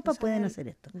sí, la ropa o sea, pueden hacer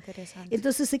esto. Interesante.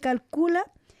 Entonces se calcula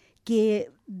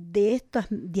que de estas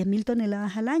 10.000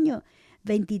 toneladas al año,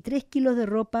 23 kilos de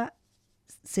ropa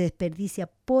se desperdicia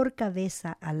por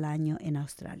cabeza al año en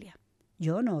Australia.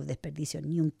 Yo no desperdicio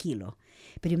ni un kilo.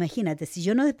 Pero imagínate, si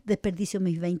yo no desperdicio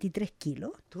mis 23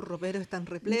 kilos, Tus roperos están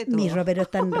repletos. mis roperos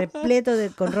están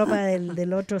repletos con ropa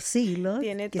del otro siglo.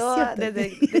 Tiene que es toda,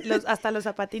 cierto. hasta los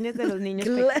zapatines de los niños,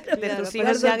 Claro, de Claro, tus para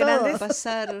hijos ya todo. grandes.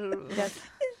 pasar. Ya-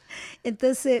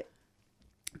 Entonces,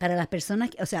 para las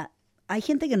personas, o sea, hay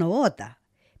gente que no vota,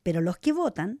 pero los que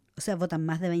votan, o sea, votan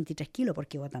más de 23 kilos,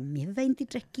 porque votan mis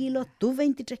 23 kilos, tus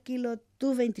 23 kilos,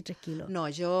 tus 23 kilos. No,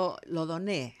 yo lo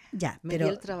doné. Ya, Me di pero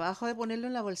el trabajo de ponerlo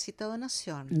en la bolsita de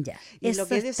donación. ya. Y Eso lo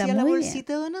que está decía la muy bien.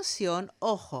 bolsita de donación,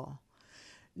 ojo,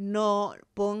 no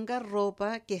ponga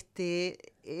ropa que esté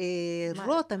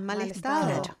rota, en mal mal estado,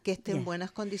 estado. que esté Ya. en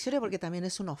buenas condiciones, porque también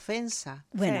es una ofensa.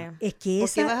 Bueno, Sí. es que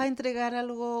Porque vas esa, a entregar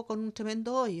algo con un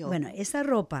tremendo hoyo. bueno, esa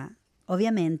ropa,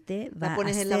 obviamente, va la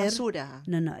pones a en la ser, basura.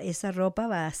 No, esa ropa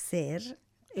va a ser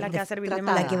La que va a servir de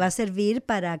tratada. la que va a servir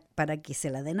para que se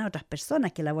la den a otras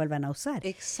personas que la vuelvan a usar.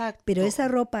 Exacto. Pero esa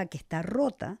ropa que está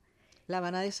rota, la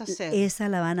van a deshacer. esa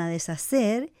la van a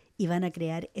deshacer y van a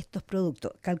crear estos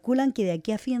productos. Calculan que de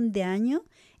aquí a fin de año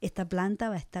esta planta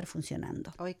va a estar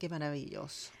funcionando. Ay, qué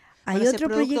maravilloso. Hay Van a ser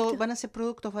otro proyecto. Van a ser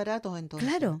productos baratos entonces.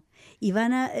 Claro, y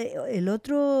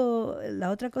la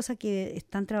otra cosa que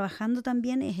están trabajando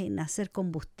también es en hacer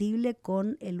combustible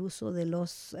con el uso de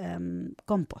los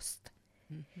compost.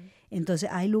 Ujú. Entonces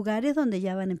hay lugares donde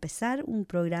ya van a empezar un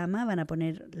programa,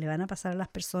 le van a pasar a las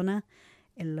personas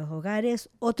en los hogares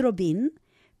otro bin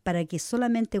para que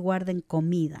solamente guarden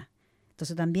comida.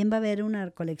 Entonces también va a haber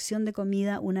una colección de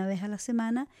comida una vez a la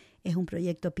semana, es un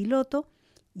proyecto piloto,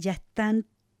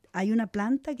 hay una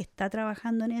planta que está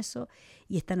trabajando en eso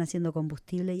y están haciendo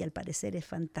combustible y al parecer es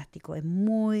fantástico,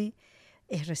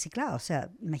 es reciclado, o sea,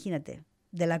 imagínate,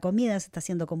 de la comida se está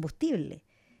haciendo combustible.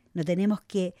 No tenemos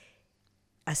que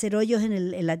hacer hoyos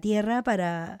en la tierra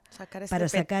para sacar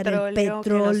sacar el que nos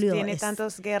petróleo. tiene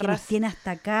tantas que nos guerras. tiene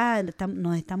hasta acá,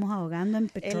 nos estamos ahogando en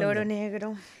petróleo. El oro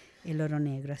negro. El oro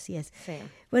negro, así es. Sí.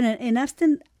 Bueno, en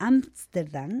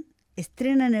Ámsterdam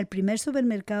estrenan el primer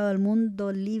supermercado del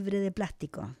mundo libre de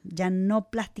plástico, ya no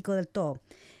plástico del todo.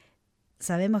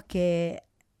 Sabemos que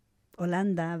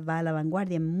Holanda va a la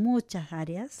vanguardia en muchas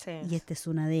áreas Sí. y esta es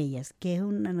una de ellas, que es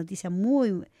una noticia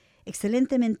muy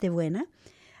excelentemente buena,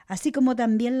 así como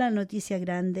también la noticia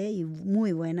grande y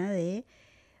muy buena de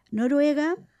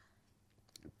Noruega,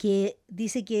 que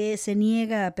dice que se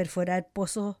niega a perforar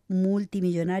pozos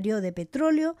multimillonarios de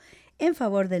petróleo en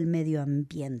favor del medio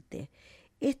ambiente.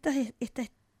 Estas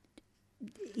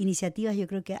iniciativas yo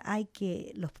creo que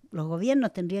los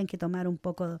gobiernos tendrían que tomar un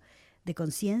poco de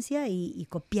conciencia y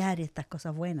copiar estas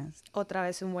cosas buenas. Otra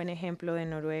vez un buen ejemplo de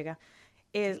Noruega.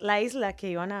 Es la isla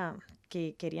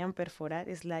que querían perforar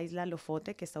es la isla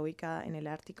Lofote, que está ubicada en el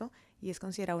Ártico y es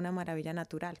considerada una maravilla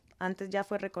natural. Antes ya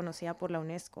fue reconocida por la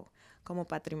UNESCO como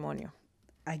patrimonio.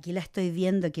 Aquí la estoy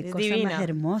viendo, qué Es cosa divina. más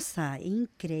hermosa,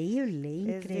 increíble,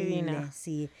 Es increíble. divina.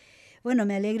 Sí. Bueno,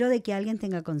 me alegro de que alguien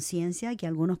tenga conciencia, que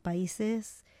algunos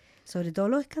países, sobre todo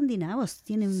los escandinavos,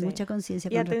 tienen Sí. mucha conciencia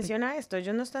Y con respecto. atención a esto,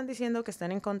 ellos no están diciendo que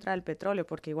están en contra del petróleo,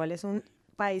 porque igual es un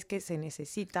país que se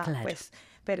necesita, Claro. pues,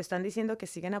 pero están diciendo que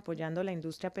siguen apoyando la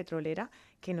industria petrolera,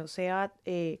 que no sea,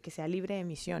 que sea libre de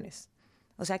emisiones.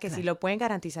 O sea, que si Claro. lo pueden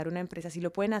garantizar una empresa, si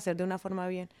lo pueden hacer de una forma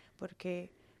bien, ¿por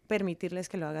qué permitirles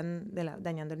que lo hagan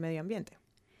dañando el medio ambiente?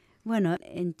 Bueno,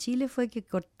 en Chile fue que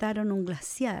cortaron un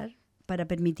glaciar para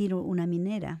permitir una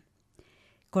minera.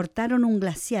 Cortaron un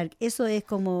glaciar, eso es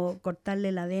como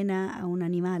cortarle la vena a un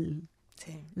animal,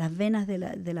 Sí. las venas de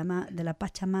la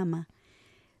Pachamama.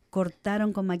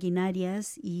 Cortaron con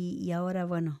maquinarias y ahora,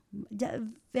 bueno, ya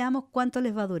veamos cuánto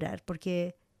les va a durar,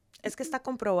 porque Es que está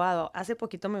comprobado. Hace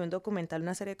poquito me vi un documental,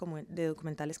 una serie de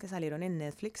documentales que salieron en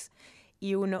Netflix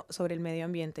y uno sobre el medio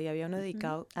ambiente y había uno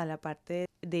dedicado a la parte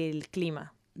del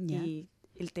clima. ya. Y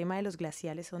el tema de los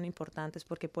glaciales son importantes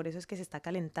porque por eso es que se está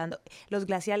calentando. Los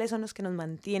glaciales son los que nos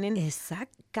mantienen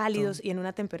Exacto. cálidos y en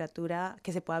una temperatura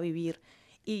que se pueda vivir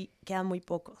y quedan muy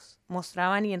pocos.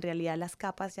 Mostraban y en realidad las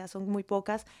capas ya son muy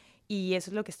pocas Y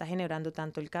eso es lo que está generando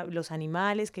tanto los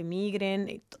animales que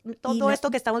migren, todo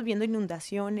esto que estamos viendo,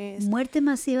 inundaciones. Muerte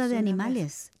masiva de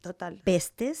animales. Total.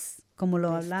 Pestes, como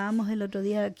lo hablábamos el otro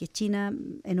día, que China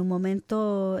en un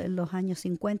momento en los años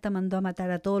 50 mandó a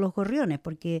matar a todos los gorriones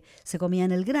porque se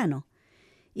comían el grano.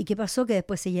 ¿Y qué pasó? Que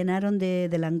después se llenaron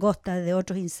de langostas, de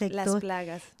otros insectos. Las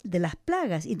plagas. De las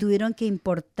plagas. Y tuvieron que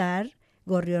importar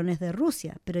gorriones de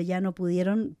Rusia, pero ya no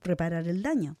pudieron reparar el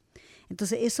daño.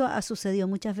 Entonces eso ha sucedido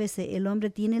muchas veces. El hombre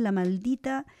tiene la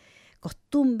maldita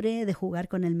costumbre de jugar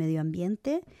con el medio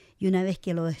ambiente y una vez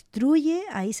que lo destruye,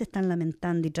 ahí se están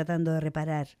lamentando y tratando de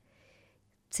reparar.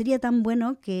 Sería tan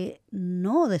bueno que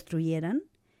no destruyeran,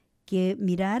 que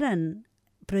miraran,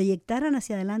 proyectaran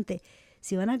hacia adelante.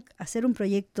 Si van a hacer un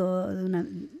proyecto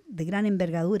de gran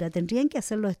envergadura, tendrían que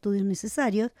hacer los estudios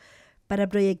necesarios para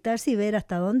proyectarse y ver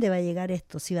hasta dónde va a llegar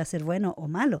esto, si va a ser bueno o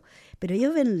malo. Pero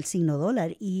ellos ven el signo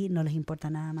dólar y no les importa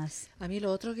nada más. A mí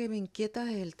lo otro que me inquieta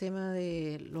es el tema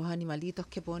de los animalitos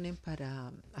que ponen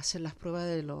para hacer las pruebas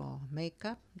de los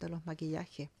make-up, de los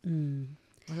maquillajes,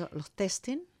 los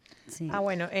testing. Sí.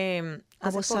 Bueno,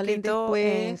 hace salen poquito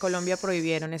después? en Colombia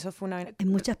prohibieron, eso fue En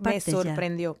muchas partes me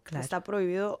sorprendió. Claro. Está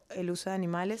prohibido el uso de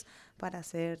animales para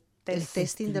hacer El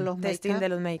testing de los testing make-up. de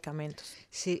los medicamentos.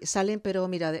 Sí, salen, pero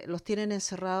mira, los tienen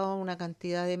encerrados una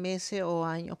cantidad de meses o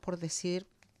años, por decir.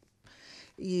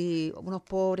 Y unos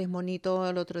pobres monitos,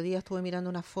 el otro día estuve mirando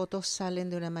unas fotos, salen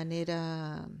de una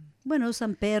manera Bueno,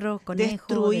 usan perros, conejos,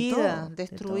 destruida, de todo,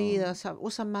 destruida. O sea,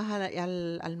 usan más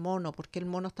al mono, porque el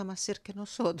mono está más cerca de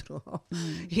nosotros.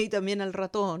 Y también al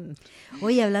ratón.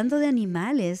 Oye, hablando de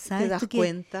animales, ¿sabes? ¿Te das tú que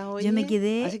cuenta? Oye? Yo me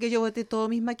quedé... Así que yo boté todo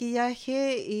mis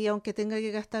maquillaje y aunque tenga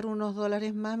que gastar unos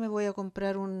 $, más, me voy a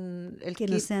comprar el que kit.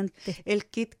 no sean El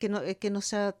kit que no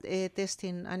sea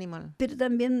testing animal. Pero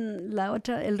también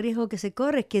el riesgo que se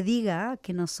corre es que diga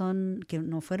que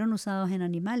no fueron usados en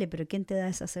animales, pero ¿quién te da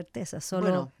esa certeza? Solo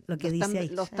Bueno, lo que dice ahí.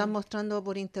 Lo están mostrando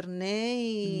por internet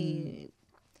y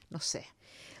no sé.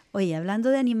 Oye, hablando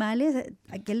de animales,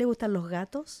 ¿a quién le gustan los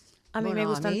gatos? A mí Bueno, me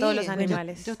gustan mí, todos los bueno,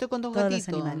 animales. yo estoy con dos Todos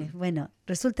gatitos. los animales. Bueno,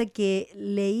 resulta que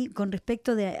leí con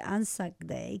respecto de Anzac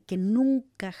Day que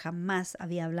nunca jamás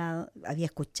había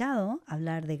escuchado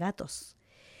hablar de gatos.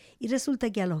 Y resulta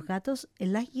que a los gatos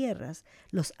en las guerras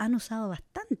los han usado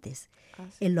bastantes.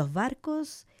 Sí. En los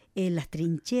barcos, en las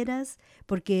trincheras,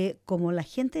 porque como la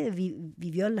gente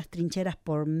vivió en las trincheras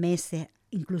por meses,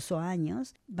 incluso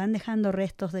años, van dejando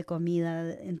restos de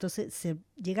comida, entonces se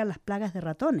llegan las plagas de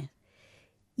ratones.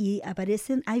 Y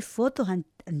hay fotos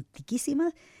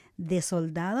antiquísimas de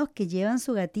soldados que llevan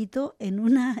su gatito en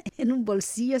un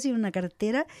bolsillo, así en una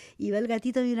cartera, y va el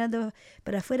gatito mirando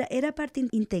para afuera. Era parte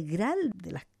integral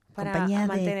de las para compañías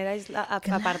mantener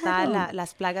apartadas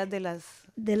las plagas de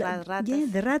las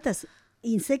ratas. De ratas.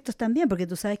 Insectos también, porque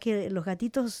tú sabes que los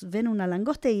gatitos ven una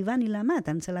langosta y van y la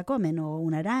matan, se la comen, o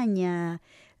una araña,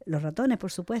 los ratones,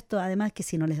 por supuesto, además que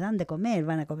si no les dan de comer,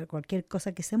 van a comer cualquier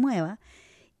cosa que se mueva.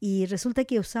 Y resulta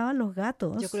que usaban los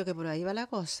gatos. Yo creo que por ahí va la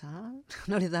cosa.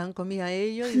 No les daban comida a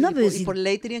ellos y por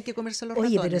ley tenían que comerse los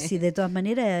ratones. Oye, pero si de todas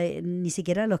maneras ni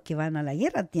siquiera los que van a la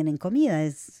guerra tienen comida,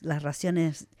 las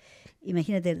raciones...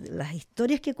 Imagínate, las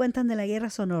historias que cuentan de la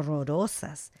guerra son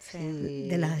horrorosas, sí.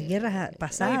 De las guerras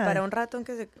pasadas. No, y para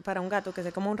un gato que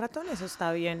se coma un ratón, eso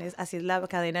está bien, así es la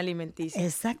cadena alimenticia.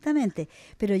 Exactamente,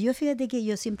 pero yo fíjate que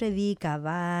yo siempre vi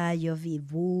caballos, vi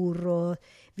burros,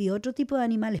 vi otro tipo de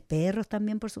animales, perros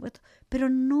también, por supuesto, pero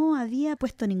no había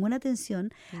puesto ninguna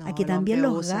atención a que también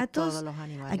los gatos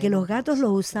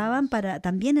los usaban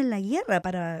también en la guerra,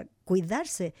 para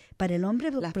cuidarse, para el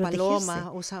hombre las protegerse. Palomas,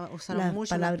 usaron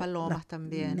mucho las palomas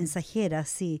también. Mensajeras,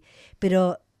 sí,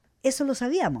 pero eso lo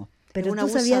sabíamos. Pero ¿tú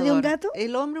abusador. Sabías de un gato?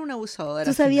 El hombre un abusador.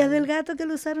 ¿Tú sabías del gato que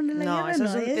lo usaron en la guerra? No,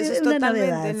 eso es totalmente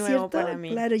novedad, nuevo, ¿cierto? para mí.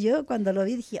 Claro, yo cuando lo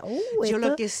vi dije, yo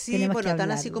lo que sí, bueno,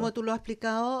 tan así hablarlo. como tú lo has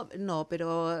explicado, no,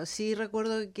 pero sí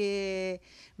recuerdo que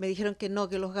me dijeron que no,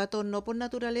 que los gatos no por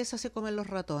naturaleza se comen los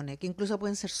ratones, que incluso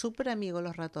pueden ser súper amigos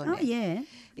los ratones.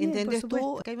 ¿Entiendes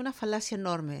tú? Que hay una falacia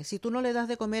enorme. Si tú no le das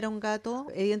de comer a un gato,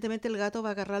 evidentemente el gato va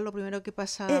a agarrar lo primero que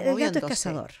pasa moviéndose.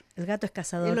 El gato es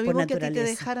cazador es lo por mismo naturaleza. que a ti te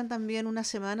dejaran también una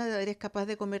semana, eres capaz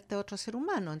de comerte a otro ser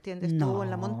humano, ¿entiendes? Tú en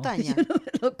la montaña. Yo no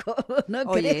me lo como, no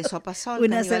Oye, creo. eso ha pasado, el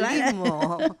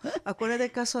canibalismo. Acuérdate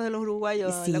del caso de los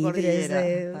uruguayos en la cordillera.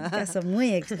 Pero es un caso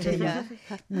muy extremo,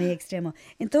 muy extremo.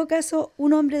 En todo caso,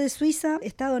 un hombre de Suiza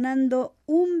está donando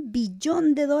 $1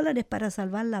 billón para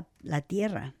salvar la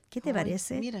tierra. ¿Qué te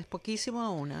parece? Mira, es poquísimo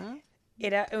aún, ¿eh?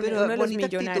 Era uno de los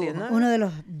millonarios, ¿no? Uno de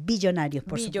los billonarios,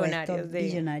 por billonarios supuesto.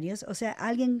 Billonarios. O sea,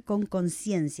 alguien con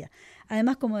conciencia.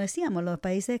 Además, como decíamos, los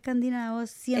países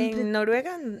escandinavos siempre... ¿En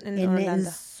Noruega? En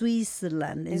Holanda.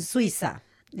 En Suiza.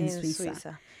 en en Suiza.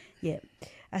 Suiza. Yeah.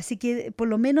 Así que por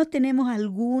lo menos tenemos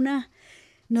algunas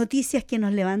noticias que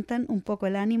nos levantan un poco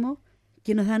el ánimo,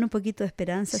 que nos dan un poquito de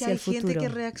esperanza Si hacia hay el futuro. gente que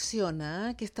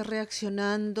reacciona, que está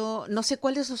reaccionando, no sé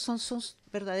cuáles son sus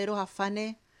verdaderos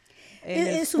afanes en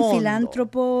el Es un fondo.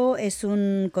 filántropo, es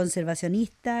un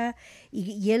conservacionista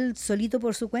y él solito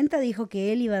por su cuenta dijo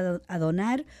que él iba a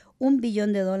donar $1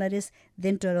 billón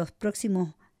dentro de los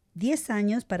próximos 10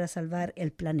 años para salvar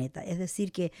el planeta. Es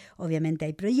decir que obviamente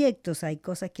hay proyectos, hay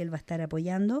cosas que él va a estar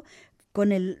apoyando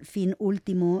con el fin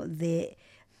último de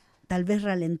tal vez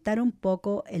ralentar un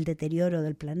poco el deterioro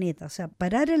del planeta. O sea,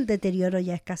 parar el deterioro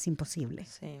ya es casi imposible.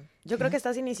 Sí. Yo creo que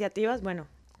estas iniciativas, bueno,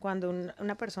 cuando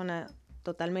una persona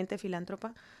totalmente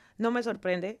filántropa, no me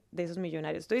sorprende de esos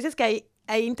millonarios. Tú dices que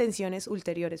hay intenciones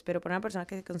ulteriores, pero para una persona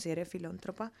que se considere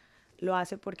filántropa, lo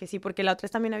hace porque sí, porque la otra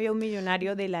vez también había un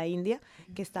millonario de la India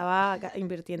que estaba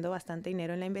invirtiendo bastante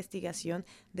dinero en la investigación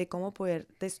de cómo poder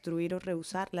destruir o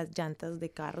reusar las llantas de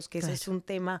carros, que ese es un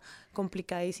tema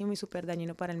complicadísimo y súper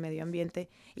dañino para el medio ambiente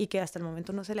y que hasta el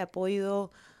momento no se le ha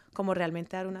podido como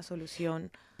realmente dar una solución.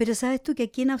 Pero sabes tú que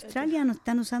aquí en Australia no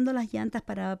están usando las llantas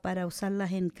para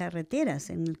usarlas en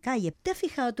carreteras, en calle. ¿Te has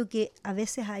fijado tú que a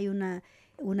veces hay una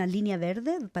línea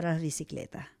verde para las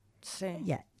bicicletas? Sí.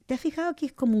 Ya. ¿Te has fijado que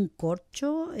es como un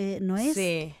corcho? ¿No es?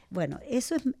 Sí. Bueno,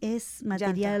 eso es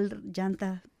material,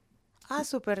 llanta. Ah,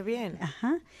 súper bien.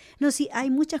 Ajá. No, sí, hay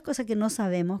muchas cosas que no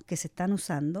sabemos que se están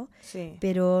usando, Sí.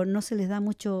 pero no se les da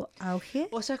mucho auge.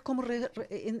 O sea, es como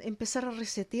empezar a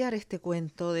resetear este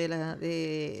cuento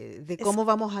de cómo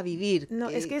vamos a vivir. No,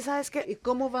 es que sabes que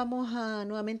cómo vamos a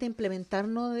nuevamente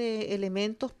implementarnos de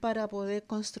elementos para poder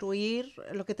construir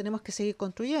lo que tenemos que seguir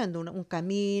construyendo, un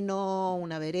camino,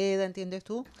 una vereda, ¿entiendes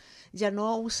tú? Ya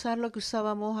no usar lo que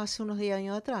usábamos hace unos 10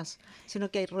 años atrás,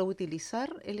 sino que hay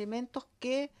reutilizar elementos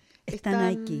que Están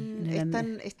aquí, en el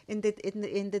están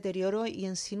en deterioro y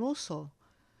en sin uso,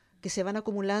 que se van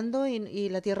acumulando y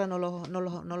la tierra no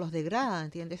los degrada,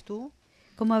 ¿entiendes tú?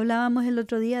 Como hablábamos el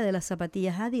otro día de las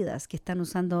zapatillas Adidas, que están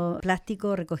usando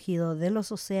plástico recogido de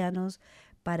los océanos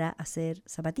para hacer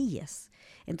zapatillas.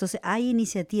 Entonces hay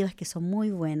iniciativas que son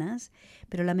muy buenas,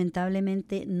 pero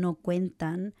lamentablemente no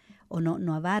cuentan o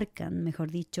no abarcan, mejor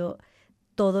dicho,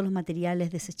 todos los materiales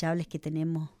desechables que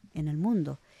tenemos en el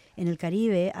mundo. En el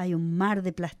Caribe hay un mar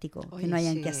de plástico que no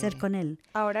hayan que hacer con él.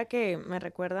 Ahora que me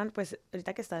recuerdan, pues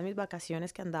ahorita que estaba en mis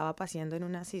vacaciones, que andaba paseando en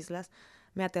unas islas,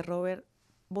 me aterró ver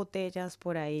botellas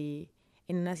por ahí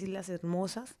en unas islas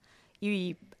hermosas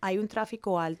y hay un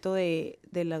tráfico alto de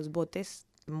los botes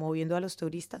moviendo a los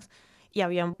turistas y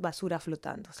había basura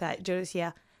flotando. O sea, yo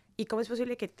decía, ¿y cómo es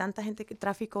posible que tanta gente, que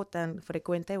tráfico tan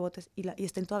frecuente de botes y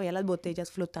estén todavía las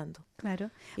botellas flotando? Claro.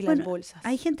 Y las bolsas.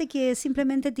 Hay gente que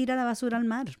simplemente tira la basura al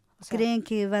mar. O sea, creen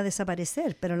que va a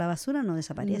desaparecer, pero la basura no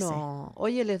desaparece. No.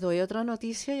 Oye, les doy otra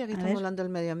noticia, ya que A estamos ver. hablando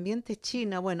del medio ambiente.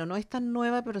 China, bueno, no es tan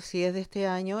nueva, pero sí es de este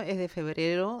año, es de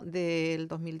febrero del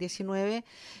 2019.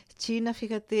 China,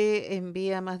 fíjate,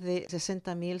 envía más de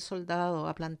 60.000 soldados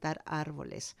a plantar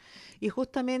árboles. Y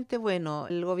justamente, bueno,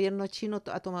 el gobierno chino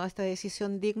ha tomado esta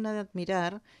decisión digna de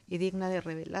admirar y digna de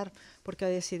revelar, porque ha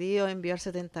decidido enviar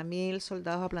 70.000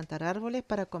 soldados a plantar árboles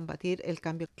para combatir el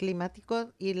cambio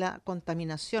climático y la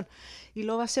contaminación. Y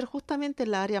lo va a hacer justamente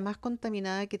en la área más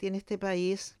contaminada que tiene este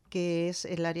país, que es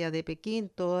el área de Pekín,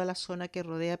 toda la zona que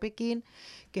rodea Pekín,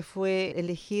 que fue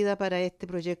elegida para este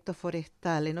proyecto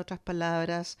forestal. En otras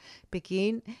palabras,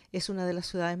 Pekín es una de las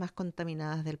ciudades más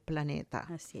contaminadas del planeta.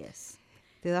 Así es.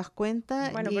 ¿Te das cuenta?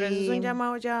 bueno, pero eso es un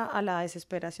llamado ya a la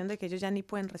desesperación de que ellos ya ni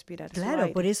pueden respirar su Claro,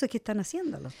 aire. por eso es que están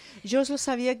haciéndolo. Yo lo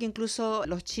sabía que incluso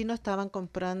los chinos estaban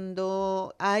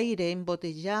comprando aire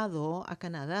embotellado a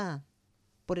Canadá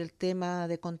por el tema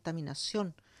de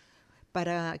contaminación,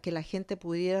 para que la gente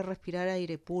pudiera respirar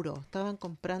aire puro. Estaban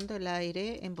comprando el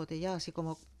aire embotellado, así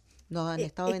como nos han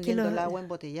estado es que vendiendo los- el agua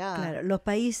embotellada. Claro, los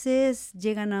países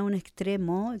llegan a un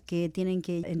extremo que tienen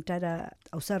que entrar a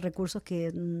usar recursos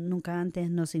que nunca antes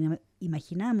nos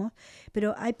imaginamos,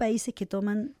 pero hay países que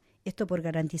toman esto por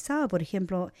garantizado. Por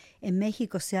ejemplo, en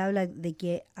México se habla de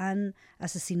que han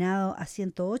asesinado a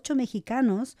 108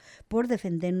 mexicanos por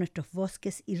defender nuestros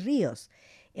bosques y ríos.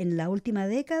 En la última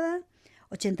década,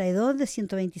 82 de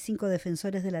 125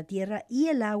 defensores de la tierra y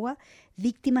el agua,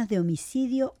 víctimas de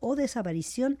homicidio o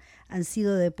desaparición, han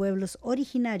sido de pueblos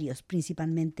originarios,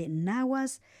 principalmente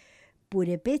nahuas,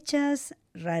 purépechas,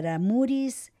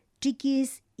 raramuris,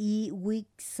 chiquis y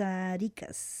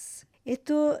huixaricas.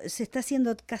 Esto se está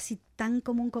haciendo casi tan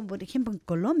común como, por ejemplo, en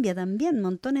Colombia también,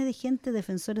 montones de gente,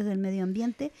 defensores del medio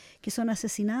ambiente, que son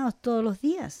asesinados todos los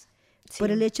días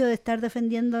por el hecho de estar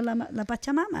defendiendo la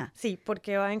Pachamama. Sí,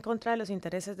 porque va en contra de los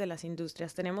intereses de las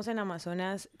industrias. Tenemos en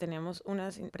Amazonas, tenemos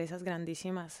unas empresas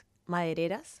grandísimas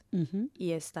madereras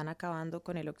y están acabando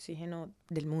con el oxígeno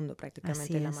del mundo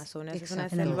prácticamente. El Amazonas es una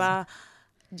selva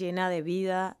llena de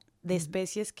vida, de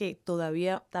especies que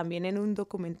todavía, también en un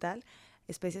documental,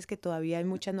 especies que todavía hay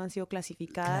muchas no han sido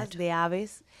clasificadas, de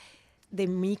aves, de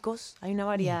micos, hay una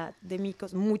variedad de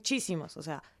micos, muchísimos, o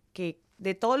sea, que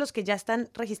de todos los que ya están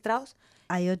registrados.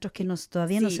 Hay otros que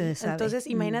todavía no se sabe. Entonces,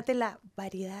 imagínate la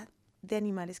variedad de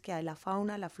animales que hay, la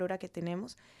fauna, la flora que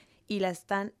tenemos, y la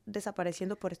están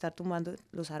desapareciendo por estar tumbando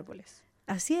los árboles.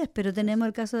 Así es, pero tenemos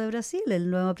el caso de Brasil, el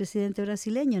nuevo presidente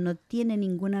brasileño, no tiene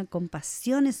ninguna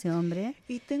compasión ese hombre.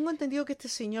 Y tengo entendido que este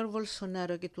señor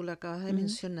Bolsonaro que tú lo acabas de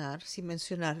mencionar, sin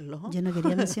mencionarlo. Yo no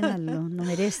quería mencionarlo, no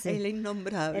merece. El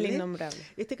innombrable. El innombrable.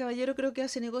 Este caballero creo que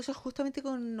hace negocios justamente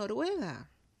con Noruega.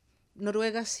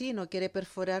 Noruega sí, no quiere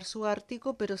perforar su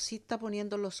Ártico, pero sí está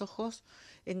poniendo los ojos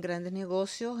en grandes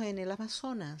negocios en el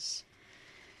Amazonas.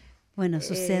 Bueno,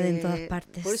 sucede en todas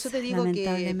partes, por eso te digo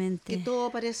lamentablemente. que todo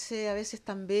parece a veces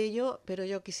tan bello, pero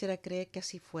yo quisiera creer que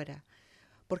así fuera.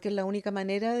 Porque es la única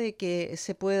manera de que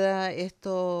se pueda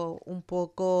esto un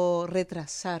poco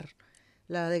retrasar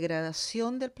la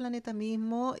degradación del planeta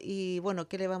mismo y, bueno,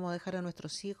 ¿qué le vamos a dejar a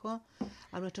nuestros hijos,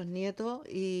 a nuestros nietos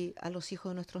y a los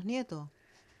hijos de nuestros nietos?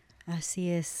 Así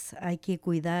es, hay que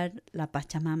cuidar la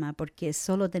Pachamama porque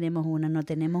solo tenemos una, no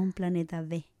tenemos un planeta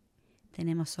B.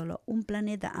 Tenemos solo un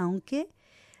planeta, aunque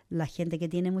la gente que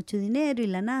tiene mucho dinero y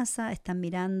la NASA están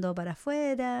mirando para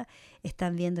afuera,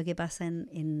 están viendo qué pasa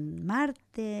en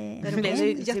Marte.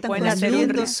 Ya están pueden hacer un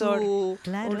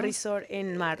resort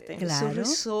en Marte. Claro. Sus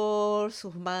resorts,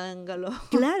 sus bungalows.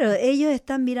 Claro, ellos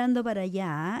están mirando para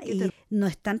allá y no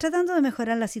están tratando de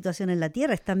mejorar la situación en la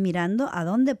Tierra, están mirando a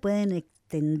dónde pueden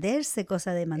extenderse,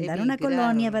 cosa de mandar una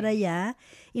colonia para allá,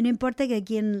 y no importa que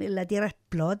aquí en la Tierra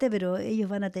explote, pero ellos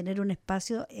van a tener un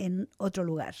espacio en otro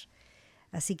lugar.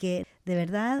 Así que de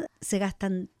verdad se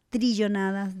gastan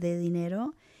trillonadas de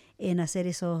dinero en hacer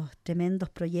esos tremendos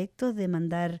proyectos de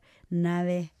mandar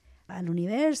naves al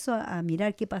universo a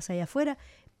mirar qué pasa allá afuera,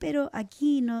 pero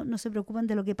aquí no se preocupan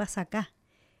de lo que pasa acá.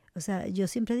 O sea, yo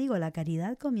siempre digo, la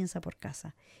caridad comienza por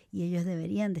casa y ellos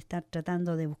deberían de estar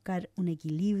tratando de buscar un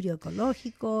equilibrio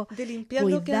ecológico, de limpiar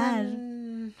cuidar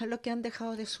lo que han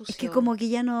dejado de sucio. Es que como que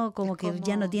ya no,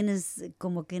 ya no tienes,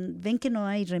 como que ven que no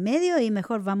hay remedio y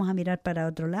mejor vamos a mirar para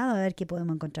otro lado a ver qué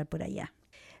podemos encontrar por allá.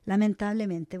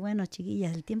 Lamentablemente, bueno,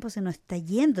 chiquillas, el tiempo se nos está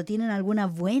yendo. ¿Tienen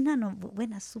alguna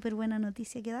súper buena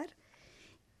noticia que dar?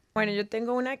 Bueno, yo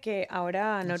tengo una que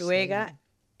ahora Noruega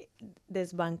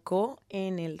desbancó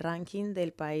en el ranking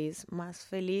del país más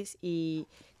feliz y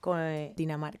con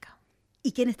Dinamarca.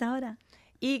 ¿Y quién está ahora?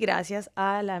 Y gracias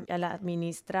a la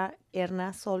ministra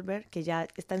Erna Solberg, que ya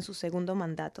está en su segundo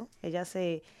mandato. Ella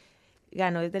se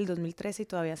ganó desde el 2013 y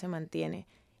todavía se mantiene.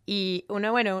 Y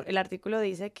el artículo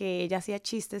dice que ella hacía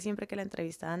chistes siempre que la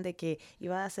entrevistaban de que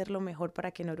iba a hacer lo mejor para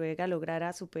que Noruega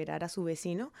lograra superar a su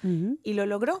vecino, y lo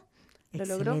logró.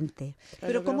 Excelente.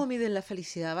 Pero ¿cómo miden la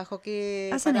felicidad? ¿Bajo qué?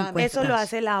 Hacen encuestas. Eso lo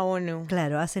hace la ONU.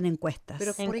 Claro, hacen encuestas.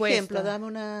 Pero, por ejemplo, dame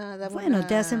una...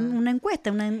 te hacen una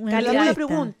encuesta, una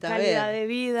pregunta. Calidad de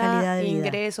vida,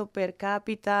 ingreso per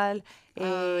cápita,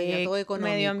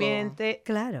 medio ambiente.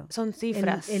 Claro. Son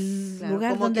cifras. El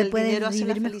lugar donde puedes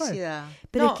vivir mejor.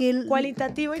 Pero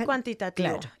cualitativo y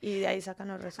cuantitativo. Claro. Y de ahí sacan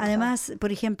los resultados. Además,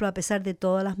 por ejemplo, a pesar de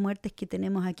todas las muertes que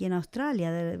tenemos aquí en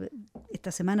Australia,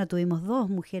 esta semana tuvimos 2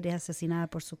 mujeres asesinadas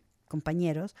por sus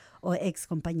compañeros o ex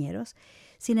compañeros.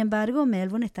 Sin embargo,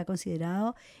 Melbourne está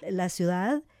considerado la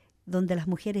ciudad donde las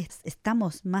mujeres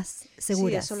estamos más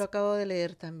seguras. Sí, eso lo acabo de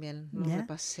leer también, lo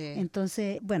repasé.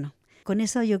 Entonces, bueno, con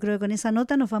eso yo creo que con esa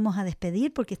nota nos vamos a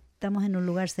despedir porque estamos en un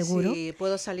lugar seguro. Sí,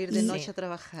 puedo salir de noche a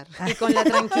trabajar. Y con la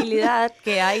tranquilidad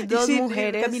que hay 2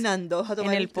 mujeres caminando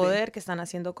en el poder que están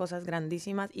haciendo cosas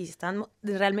grandísimas y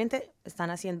realmente están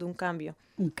haciendo un cambio.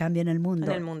 Un cambio en el mundo.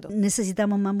 En el mundo.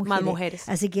 Necesitamos más mujeres. Más mujeres.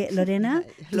 Así que, Lorena,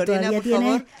 todavía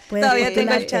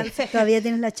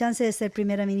tienes la chance de ser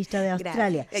primera ministra de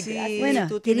Australia. Sí, bueno,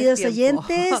 queridos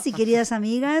oyentes y queridas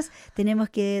amigas, tenemos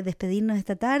que despedirnos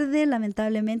esta tarde.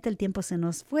 Lamentablemente el tiempo se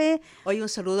nos fue. Hoy un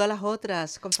saludo a las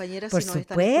otras compañeras por si nos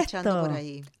supuesto. Están escuchando por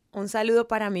ahí. Un saludo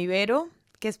para mi Vero,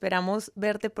 que esperamos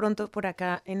verte pronto por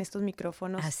acá en estos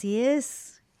micrófonos. Así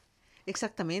es.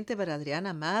 Exactamente, para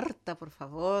Adriana. Marta, por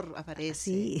favor, aparece.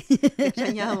 Sí. Te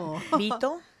extrañamos.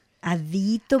 Vito. A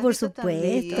Vito, por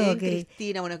supuesto.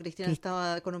 Cristina, Cristina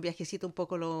estaba con un viajecito un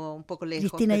poco lejos.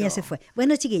 Cristina ya se fue.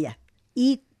 Bueno, chiquillas,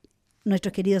 y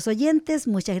Nuestros queridos oyentes,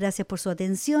 muchas gracias por su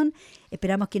atención.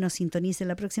 Esperamos que nos sintonicen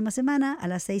la próxima semana a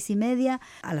las 6:30,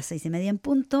 en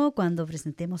punto, cuando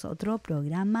presentemos otro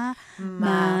programa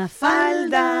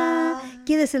Mafalda.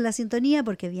 Quédese en la sintonía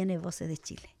porque viene Voces de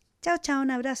Chile. Chao, chao, un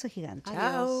abrazo gigante.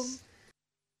 Chao. Adiós.